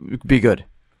not going to be good.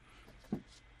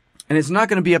 And it's not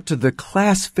going to be up to the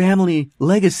class family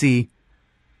legacy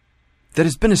that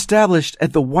has been established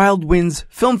at the Wild Winds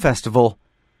Film Festival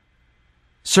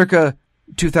circa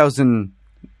 2000,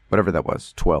 whatever that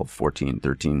was, 12, 14,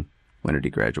 13. When did he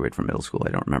graduate from middle school?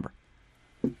 I don't remember.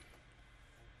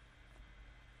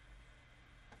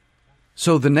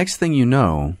 So the next thing you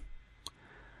know,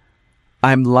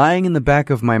 I'm lying in the back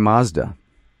of my Mazda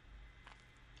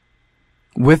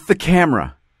with the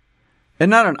camera. And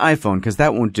not an iPhone, because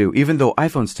that won't do, even though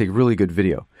iPhones take really good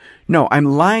video. No, I'm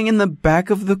lying in the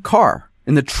back of the car,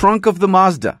 in the trunk of the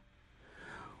Mazda,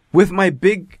 with my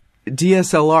big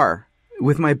DSLR,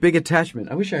 with my big attachment.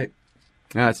 I wish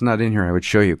it's not in here. I would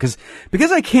show you because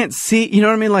I can't see. You know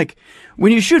what I mean? Like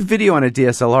when you shoot video on a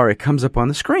DSLR, it comes up on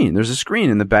the screen. There's a screen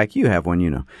in the back. You have one, you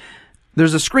know.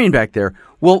 There's a screen back there.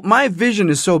 Well, my vision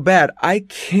is so bad, I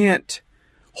can't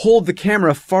hold the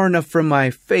camera far enough from my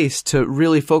face to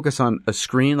really focus on a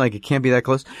screen. Like it can't be that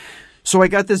close. So I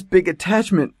got this big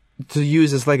attachment to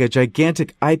use as like a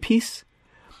gigantic eyepiece.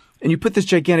 And you put this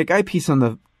gigantic eyepiece on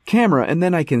the camera, and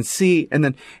then I can see, and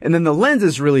then the lens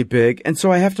is really big, and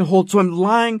so I have to hold. So I'm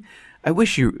lying. I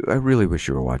really wish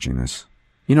you were watching this.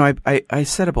 You know, I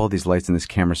set up all these lights in this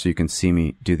camera so you can see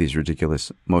me do these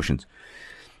ridiculous motions.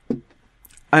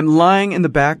 I'm lying in the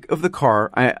back of the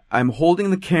car. I'm holding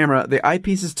the camera. The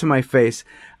eyepiece is to my face.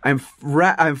 I'm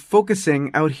focusing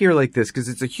out here like this because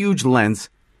it's a huge lens.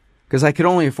 Because I could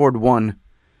only afford one.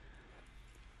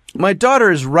 My daughter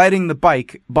is riding the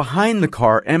bike behind the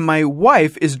car, and my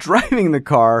wife is driving the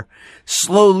car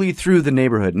slowly through the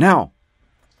neighborhood. Now,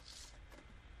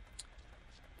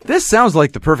 this sounds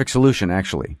like the perfect solution,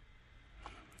 actually.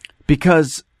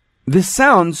 Because this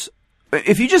sounds,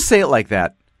 if you just say it like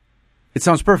that, it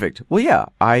sounds perfect. Well, yeah,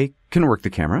 I can work the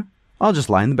camera. I'll just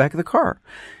lie in the back of the car.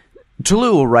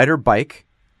 Tulu will ride her bike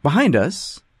behind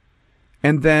us.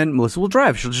 And then Melissa will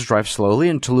drive. She'll just drive slowly,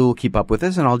 and Tulu will keep up with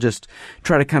us, and I'll just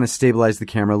try to kind of stabilize the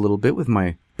camera a little bit with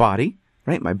my body,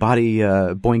 right? My body,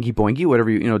 boingy boingy,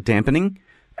 whatever, dampening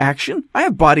action. I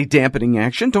have body dampening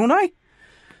action, don't I?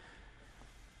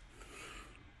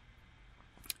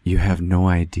 You have no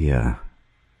idea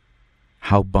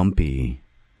how bumpy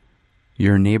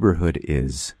your neighborhood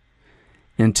is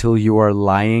until you are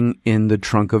lying in the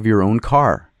trunk of your own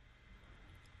car,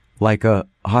 like a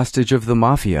hostage of the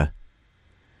mafia,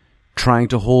 trying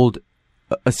to hold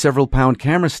a several-pound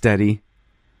camera steady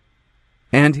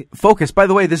and focus. By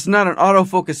the way, this is not an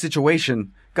autofocus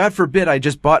situation. God forbid I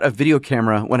just bought a video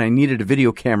camera when I needed a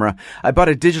video camera. I bought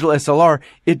a digital SLR.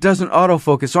 It doesn't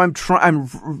autofocus. So I'm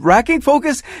racking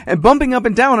focus and bumping up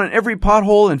and down on every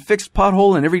pothole and fixed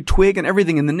pothole and every twig and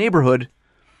everything in the neighborhood.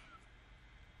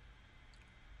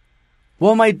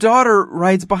 Well, my daughter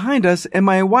rides behind us, and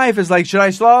my wife is like, should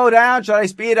I slow down? Should I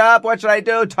speed up? What should I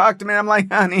do? Talk to me. I'm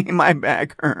like, honey, my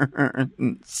back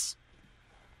hurts.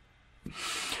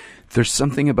 There's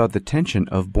something about the tension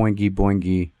of boingy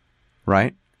boingy,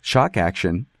 right? Shock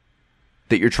action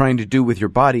that you're trying to do with your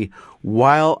body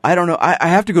while, I don't know, I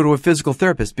have to go to a physical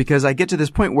therapist because I get to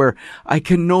this point where I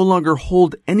can no longer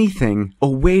hold anything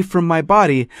away from my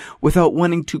body without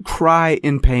wanting to cry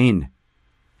in pain.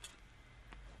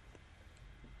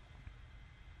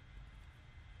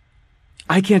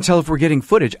 I can't tell if we're getting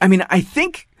footage. I mean, I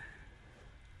think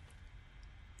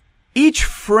each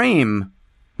frame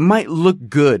might look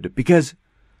good because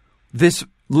this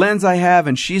lens I have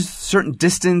and she's a certain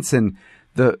distance and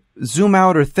the zoom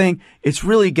out or thing, it's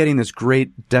really getting this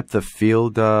great depth of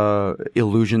field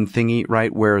illusion thingy,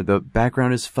 right? Where the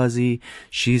background is fuzzy,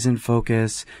 she's in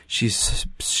focus, she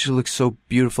looks so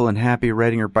beautiful and happy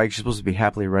riding her bike. She's supposed to be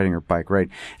happily riding her bike, right?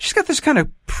 She's got this kind of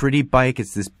pretty bike.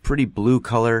 It's this pretty blue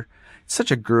color. It's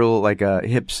such a girl, like a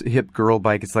hip girl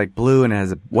bike. It's like blue and it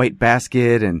has a white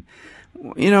basket and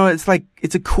it's like,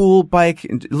 it's a cool bike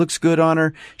and it looks good on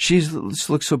her. She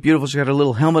looks so beautiful. She's got her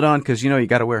little helmet on because, you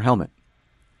got to wear a helmet.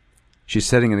 She's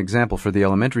setting an example for the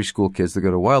elementary school kids that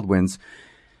go to Wild Winds.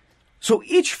 So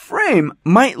each frame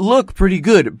might look pretty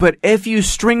good, but if you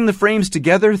string the frames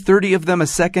together, 30 of them a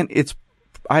second, it's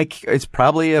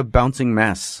probably a bouncing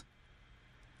mess.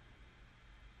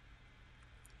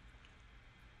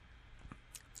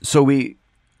 So we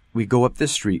go up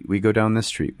this street, we go down this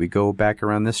street, we go back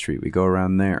around this street, we go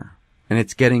around there. And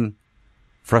it's getting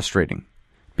frustrating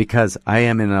because I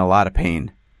am in a lot of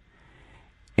pain.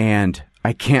 And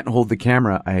I can't hold the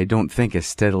camera, I don't think, as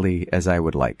steadily as I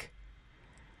would like.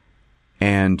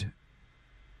 And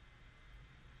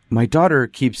my daughter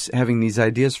keeps having these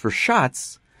ideas for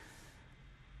shots.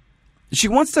 She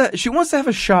wants to have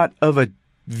a shot of a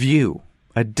view,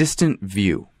 a distant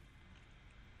view.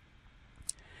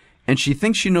 And she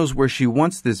thinks she knows where she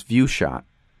wants this view shot.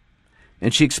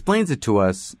 And she explains it to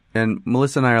us. And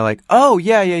Melissa and I are like, oh,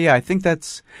 yeah. I think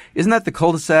isn't that the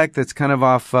cul-de-sac that's kind of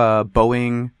off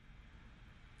Boeing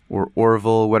or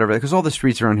Orville, whatever? Because all the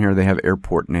streets around here, they have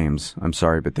airport names. I'm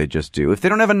sorry, but they just do. If they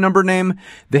don't have a number name,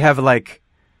 they have like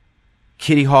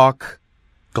Kitty Hawk,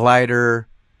 Glider.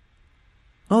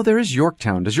 Oh, there is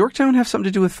Yorktown. Does Yorktown have something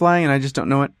to do with flying and I just don't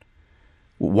know it?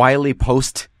 Wiley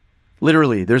Post.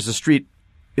 Literally, there's a street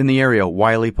in the area,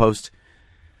 Wiley Post.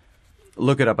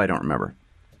 Look it up, I don't remember.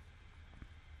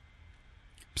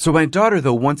 So my daughter,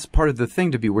 though, wants part of the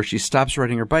thing to be where she stops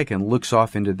riding her bike and looks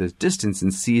off into the distance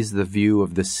and sees the view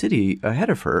of the city ahead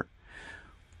of her,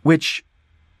 which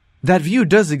that view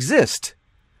does exist.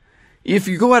 If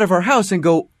you go out of our house and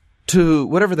go to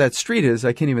whatever that street is,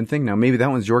 I can't even think now. Maybe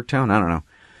that one's Yorktown. I don't know.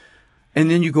 And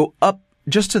then you go up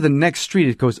just to the next street.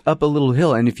 It goes up a little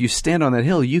hill. And if you stand on that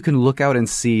hill, you can look out and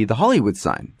see the Hollywood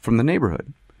sign from the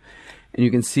neighborhood. And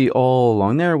you can see all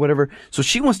along there, whatever. So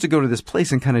she wants to go to this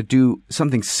place and kind of do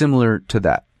something similar to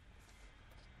that.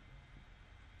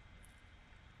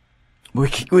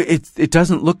 It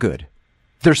doesn't look good.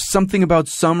 There's something about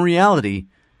some reality.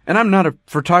 And I'm not a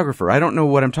photographer. I don't know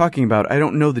what I'm talking about. I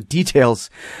don't know the details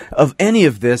of any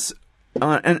of this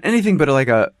on anything but like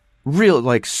a real,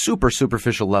 like super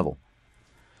superficial level.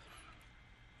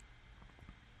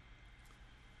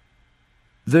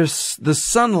 The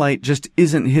sunlight just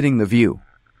isn't hitting the view.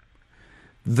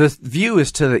 The view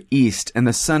is to the east and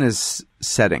the sun is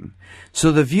setting.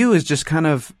 So the view is just kind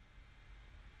of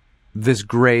this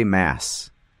gray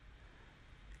mass.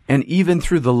 And even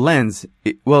through the lens,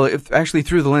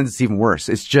 through the lens, it's even worse.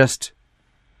 It's just,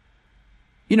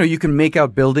 you can make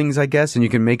out buildings, I guess, and you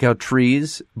can make out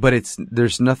trees, but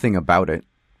there's nothing about it.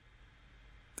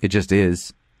 It just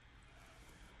is.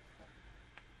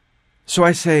 So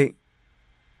I say,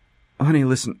 honey,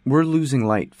 listen, we're losing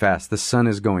light fast. The sun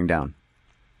is going down.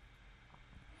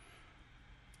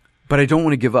 But I don't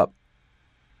want to give up.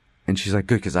 And she's like,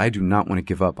 good, because I do not want to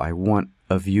give up. I want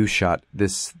a view shot.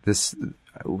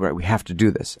 We have to do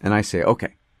this. And I say,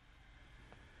 okay,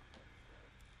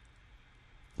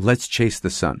 let's chase the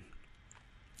sun.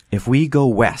 If we go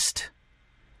west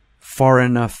far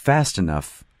enough, fast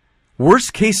enough,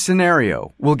 worst case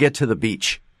scenario, we'll get to the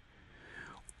beach.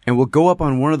 And we'll go up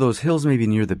on one of those hills, maybe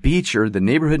near the beach or the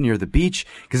neighborhood near the beach,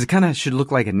 because it kind of should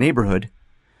look like a neighborhood.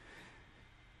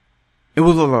 And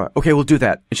we'll do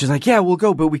that. And she's like, yeah, we'll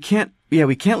go, but we can't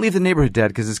leave the neighborhood, Dad,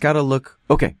 because it's got to look,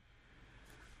 okay.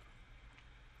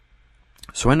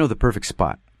 So I know the perfect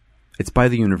spot. It's by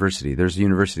the university. There's a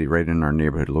university right in our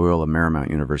neighborhood, Loyola Marymount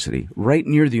University. Right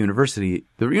near the university,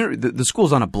 the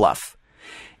school's on a bluff.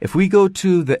 If we go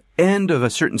to the end of a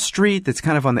certain street that's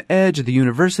kind of on the edge of the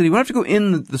university, we don't have to go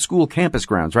in the school campus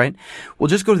grounds, right? We'll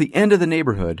just go to the end of the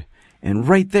neighborhood, and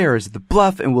right there is the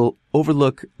bluff, and we'll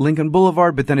overlook Lincoln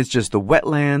Boulevard, but then it's just the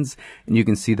wetlands, and you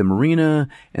can see the marina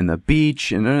and the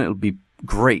beach, and it'll be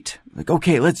great. Like,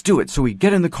 okay, let's do it. So we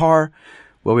get in the car.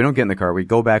 Well, we don't get in the car. We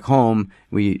go back home.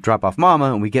 We drop off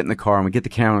Mama, and we get in the car, and we get the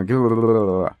camera, and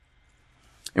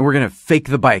we're going to fake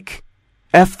the bike.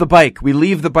 F the bike. We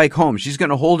leave the bike home. She's going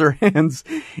to hold her hands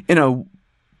in a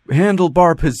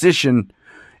handlebar position,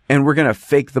 and we're going to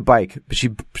fake the bike. But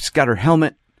she's got her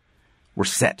helmet. We're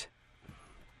set.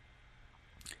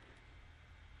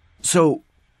 So,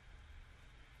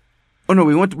 we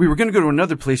were going to go to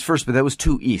another place first, but that was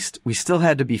too east. We still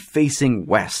had to be facing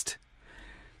west.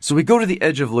 So we go to the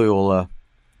edge of Loyola,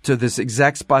 to this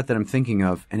exact spot that I'm thinking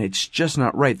of, and it's just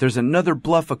not right. There's another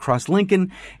bluff across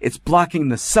Lincoln. It's blocking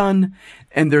the sun,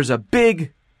 and there's a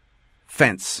big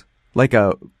fence.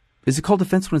 Is it called a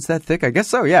fence when it's that thick? I guess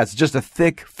so, yeah. It's just a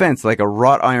thick fence, like a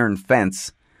wrought iron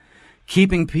fence,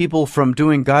 keeping people from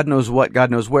doing God knows what, God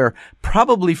knows where,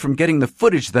 probably from getting the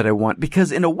footage that I want,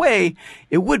 because in a way,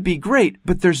 it would be great,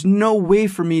 but there's no way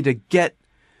for me to get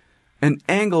an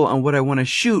angle on what I want to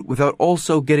shoot without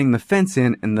also getting the fence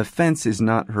in, and the fence is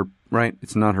not her, right?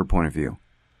 It's not her point of view.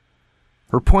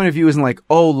 Her point of view isn't like,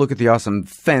 oh, look at the awesome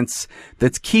fence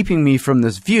that's keeping me from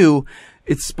this view.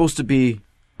 It's supposed to be,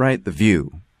 right, the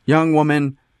view. Young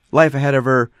woman, life ahead of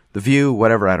her, the view,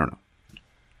 whatever, I don't know.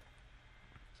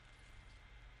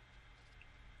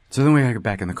 So then we gotta get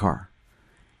back in the car.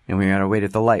 And we gotta wait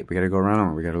at the light. We gotta go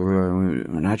around. We're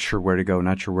not sure where to go,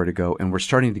 and we're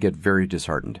starting to get very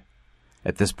disheartened.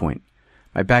 At this point,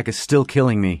 my back is still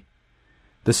killing me.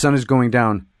 The sun is going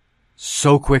down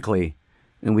so quickly,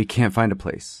 and we can't find a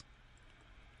place.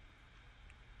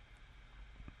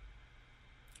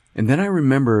 And then I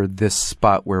remember this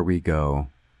spot where we go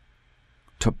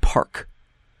to park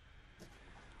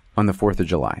on the 4th of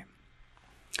July.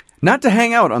 Not to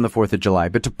hang out on the 4th of July,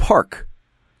 but to park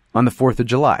on the 4th of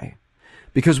July.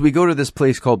 Because we go to this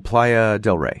place called Playa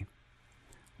del Rey,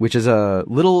 which is a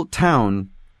little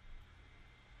town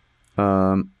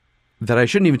that I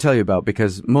shouldn't even tell you about,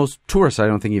 because most tourists I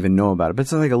don't think even know about it. But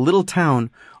it's like a little town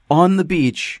on the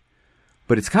beach,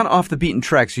 but it's kind of off the beaten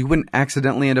track, so you wouldn't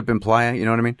accidentally end up in Playa, you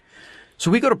know what I mean? So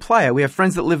we go to Playa. We have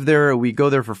friends that live there. We go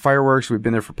there for fireworks. We've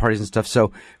been there for parties and stuff.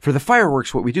 So for the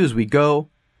fireworks, what we do is we go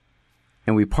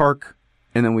and we park,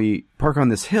 and then we park on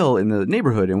this hill in the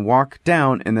neighborhood and walk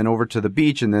down and then over to the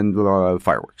beach and then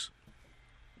fireworks.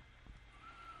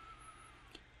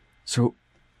 So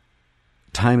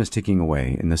time is ticking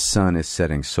away, and the sun is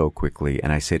setting so quickly,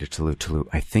 and I say to Tolu,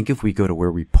 I think if we go to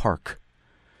where we park,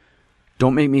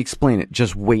 don't make me explain it,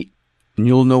 just wait, and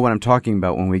you'll know what I'm talking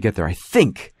about when we get there. I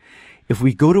think if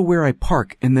we go to where I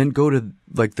park and then go to,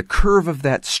 like, the curve of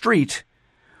that street,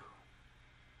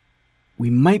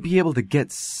 we might be able to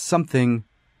get something.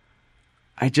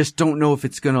 I just don't know if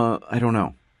it's gonna, I don't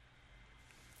know.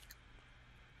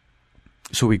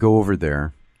 So we go over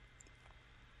there,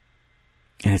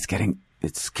 and it's getting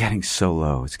so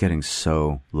low. It's getting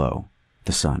so low,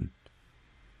 the sun.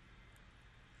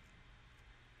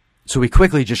 So we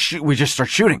quickly just shoot. We just start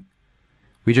shooting.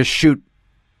 We just shoot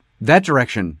that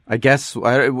direction. I guess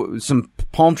some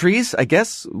palm trees. I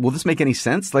guess. Will this make any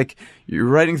sense? Like, you're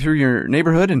riding through your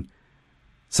neighborhood and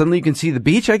suddenly you can see the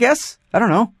beach. I guess. I don't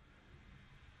know.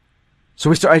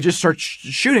 So I just start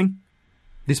shooting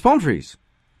these palm trees,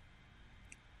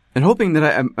 and hoping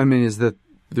that I mean, is that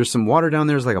there's some water down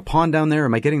there? Is like a pond down there?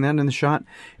 Am I getting that in the shot?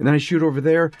 And then I shoot over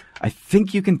there. I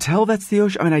think you can tell that's the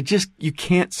ocean. I mean, you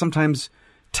can't sometimes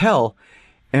tell.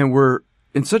 And we're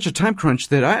in such a time crunch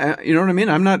that you know what I mean?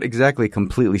 I'm not exactly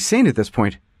completely sane at this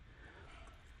point.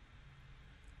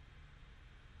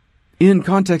 In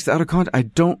context, out of context, I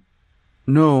don't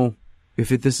know if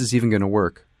this is even going to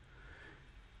work.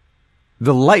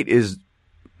 The light is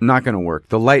not going to work.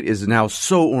 The light is now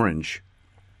so orange.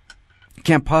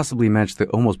 Can't possibly match the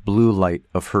almost blue light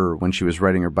of her when she was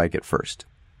riding her bike at first.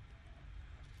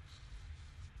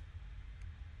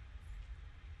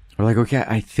 We're like, okay,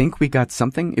 I think we got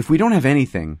something. If we don't have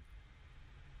anything,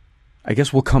 I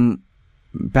guess we'll come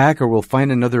back, or we'll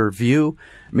find another view.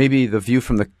 Maybe the view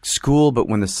from the school, but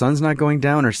when the sun's not going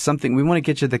down or something. We want to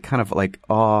get you the kind of like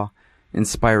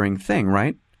awe-inspiring thing,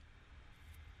 right?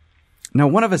 Now,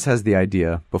 one of us has the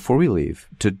idea, before we leave,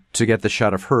 to get the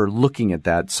shot of her looking at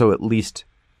that, so at least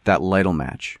that light will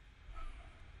match.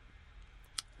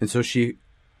 And so she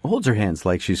holds her hands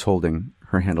like she's holding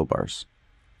her handlebars.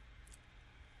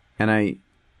 And I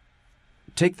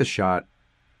take the shot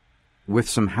with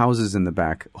some houses in the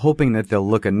back, hoping that they'll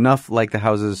look enough like the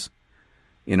houses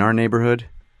in our neighborhood.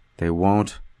 They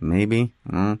won't, maybe.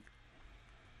 But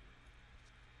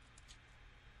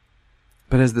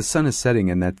as the sun is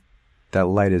setting and that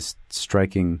light is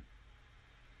striking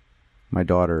my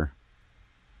daughter,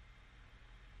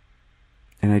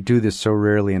 and I do this so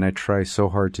rarely, and I try so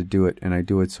hard to do it, and I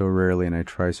do it so rarely, and I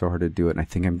try so hard to do it, and I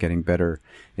think I'm getting better,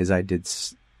 as I did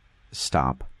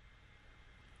stop.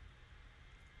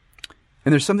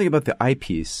 And there's something about the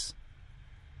eyepiece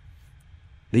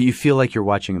that you feel like you're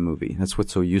watching a movie. That's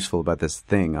what's so useful about this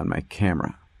thing on my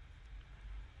camera.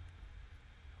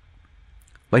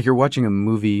 Like you're watching a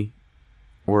movie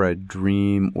or a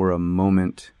dream or a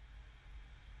moment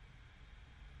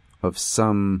of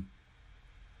some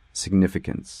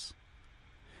significance.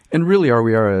 And really all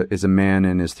we are is a man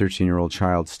and his 13-year-old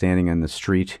child standing on the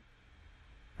street,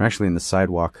 or actually in the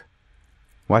sidewalk,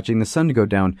 watching the sun go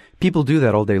down. People do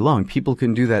that all day long. People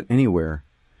can do that anywhere.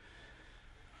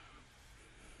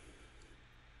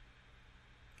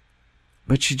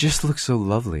 But she just looks so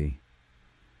lovely,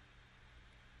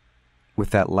 with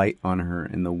that light on her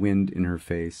and the wind in her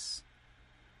face.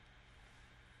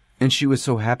 And she was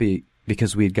so happy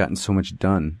because we had gotten so much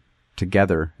done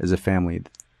together as a family,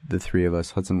 the three of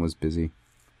us. Hudson was busy,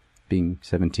 being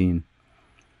 17.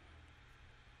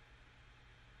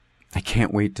 I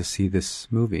can't wait to see this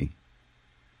movie.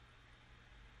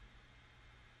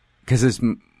 Because as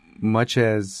much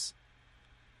as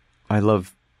I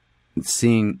love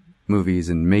seeing movies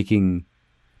and making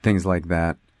things like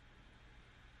that,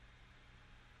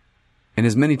 and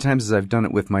as many times as I've done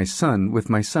it with my son,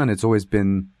 it's always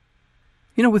been,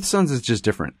 with sons it's just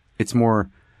different. It's more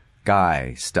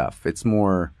guy stuff. It's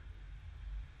more,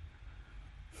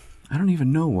 I don't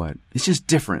even know what. It's just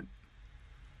different.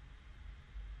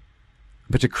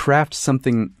 But to craft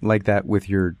something like that with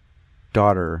your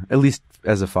daughter, at least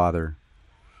as a father,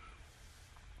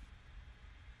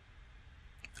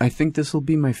 I think this will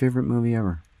be my favorite movie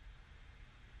ever.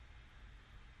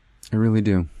 I really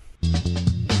do.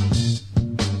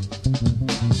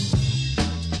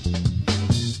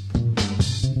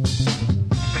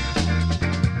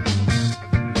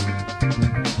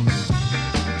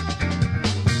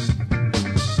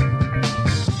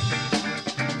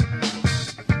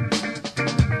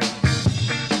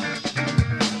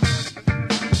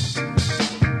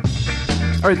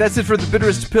 All right, that's it for the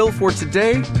Bitterest Pill for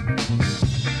today.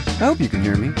 I hope you can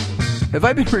hear me. Have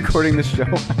I been recording this show?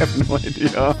 I have no idea.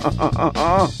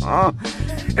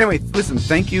 Anyway, listen,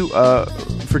 thank you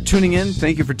for tuning in.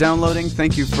 Thank you for downloading.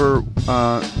 Thank you for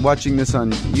watching this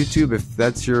on YouTube, if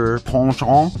that's your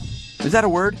penchant. Is that a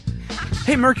word?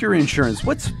 Hey, Mercury Insurance,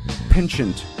 what's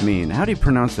penchant mean? How do you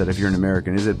pronounce that if you're an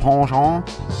American? Is it penchant?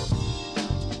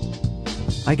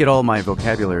 I get all my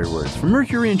vocabulary words from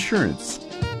Mercury Insurance.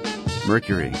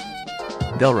 Mercury.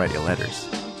 They'll write you letters.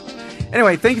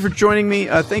 Anyway, thank you for joining me.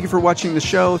 Thank you for watching the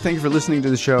show. Thank you for listening to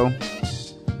the show.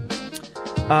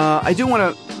 I do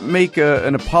want to make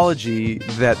an apology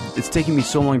that it's taking me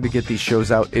so long to get these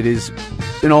shows out. It is,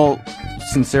 in all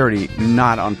sincerity,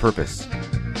 not on purpose.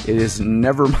 It is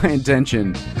never my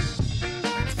intention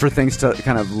for things to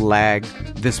kind of lag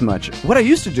this much. What I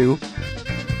used to do,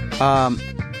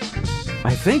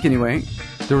 I think anyway,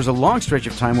 there was a long stretch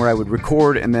of time where I would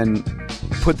record and then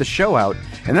put the show out.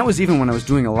 And that was even when I was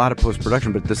doing a lot of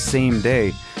post-production, but the same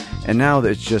day. And now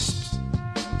it's just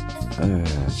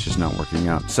not working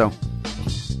out. So,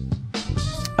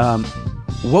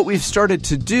 what we've started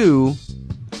to do,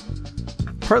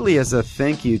 partly as a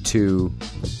thank you to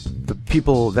the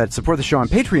people that support the show on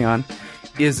Patreon,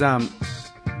 is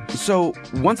so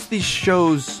once these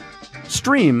shows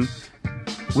stream,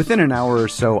 within an hour or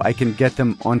so, I can get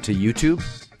them onto YouTube.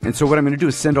 And so what I'm going to do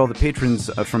is send all the patrons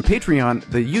from Patreon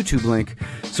the YouTube link.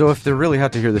 So if they're really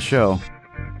hot to hear the show,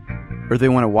 or they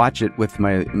want to watch it with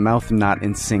my mouth not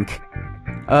in sync,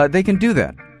 they can do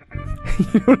that.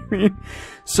 You know what I mean?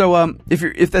 So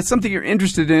if that's something you're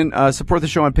interested in, support the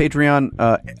show on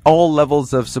Patreon. All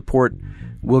levels of support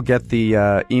will get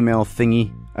the email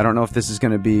thingy. I don't know if this is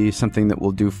going to be something that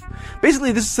we'll do.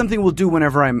 Basically, this is something we'll do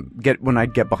whenever when I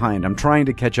get behind. I'm trying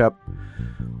to catch up.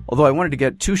 Although I wanted to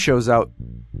get 2 shows out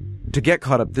to get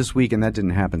caught up this week, and that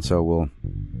didn't happen. So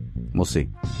we'll see.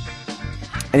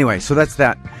 Anyway, so that's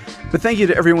that. But thank you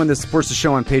to everyone that supports the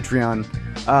show on Patreon.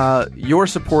 Your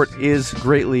support is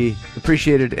greatly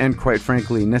appreciated and, quite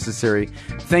frankly, necessary.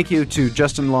 Thank you to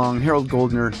Justin Long, Harold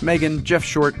Goldner, Megan, Jeff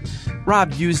Short,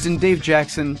 Rob Houston, Dave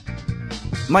Jackson,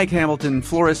 Mike Hamilton,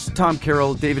 Flores, Tom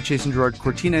Carroll, David Chasen, Gerard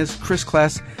Cortinez, Chris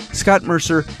Klass, Scott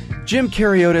Mercer, Jim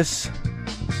Cariotis,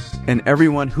 and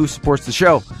everyone who supports the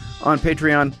show on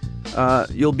Patreon.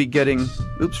 You'll be getting...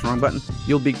 Oops, wrong button.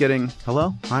 You'll be getting...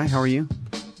 Hello? Hi, how are you?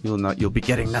 You'll be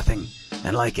getting nothing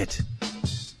and like it.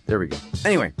 There we go.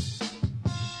 Anyway.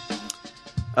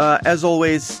 As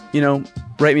always,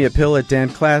 write me a pill at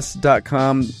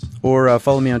danclass.com or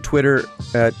follow me on Twitter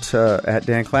at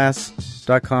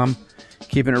danclass.com.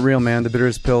 Keeping it real, man.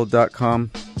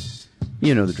 thebitterestpill.com.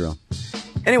 You know the drill.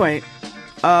 Anyway,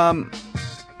 yeah,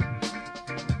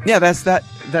 that's that.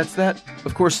 That's that.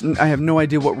 Of course, I have no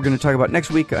idea what we're going to talk about next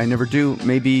week. I never do.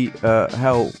 Maybe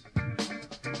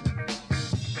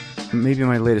maybe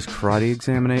my latest karate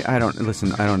examination. I don't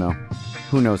know.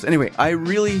 Who knows? Anyway, it's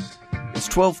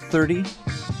 12:30.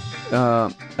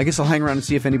 I guess I'll hang around and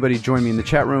see if anybody joined me in the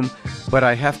chat room, but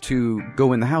I have to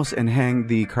go in the house and hang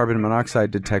the carbon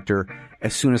monoxide detector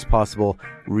as soon as possible.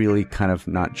 Really kind of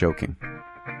not joking.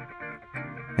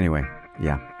 Anyway,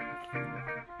 yeah.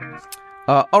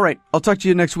 All right, I'll talk to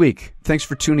you next week. Thanks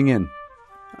for tuning in.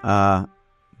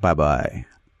 Bye-bye.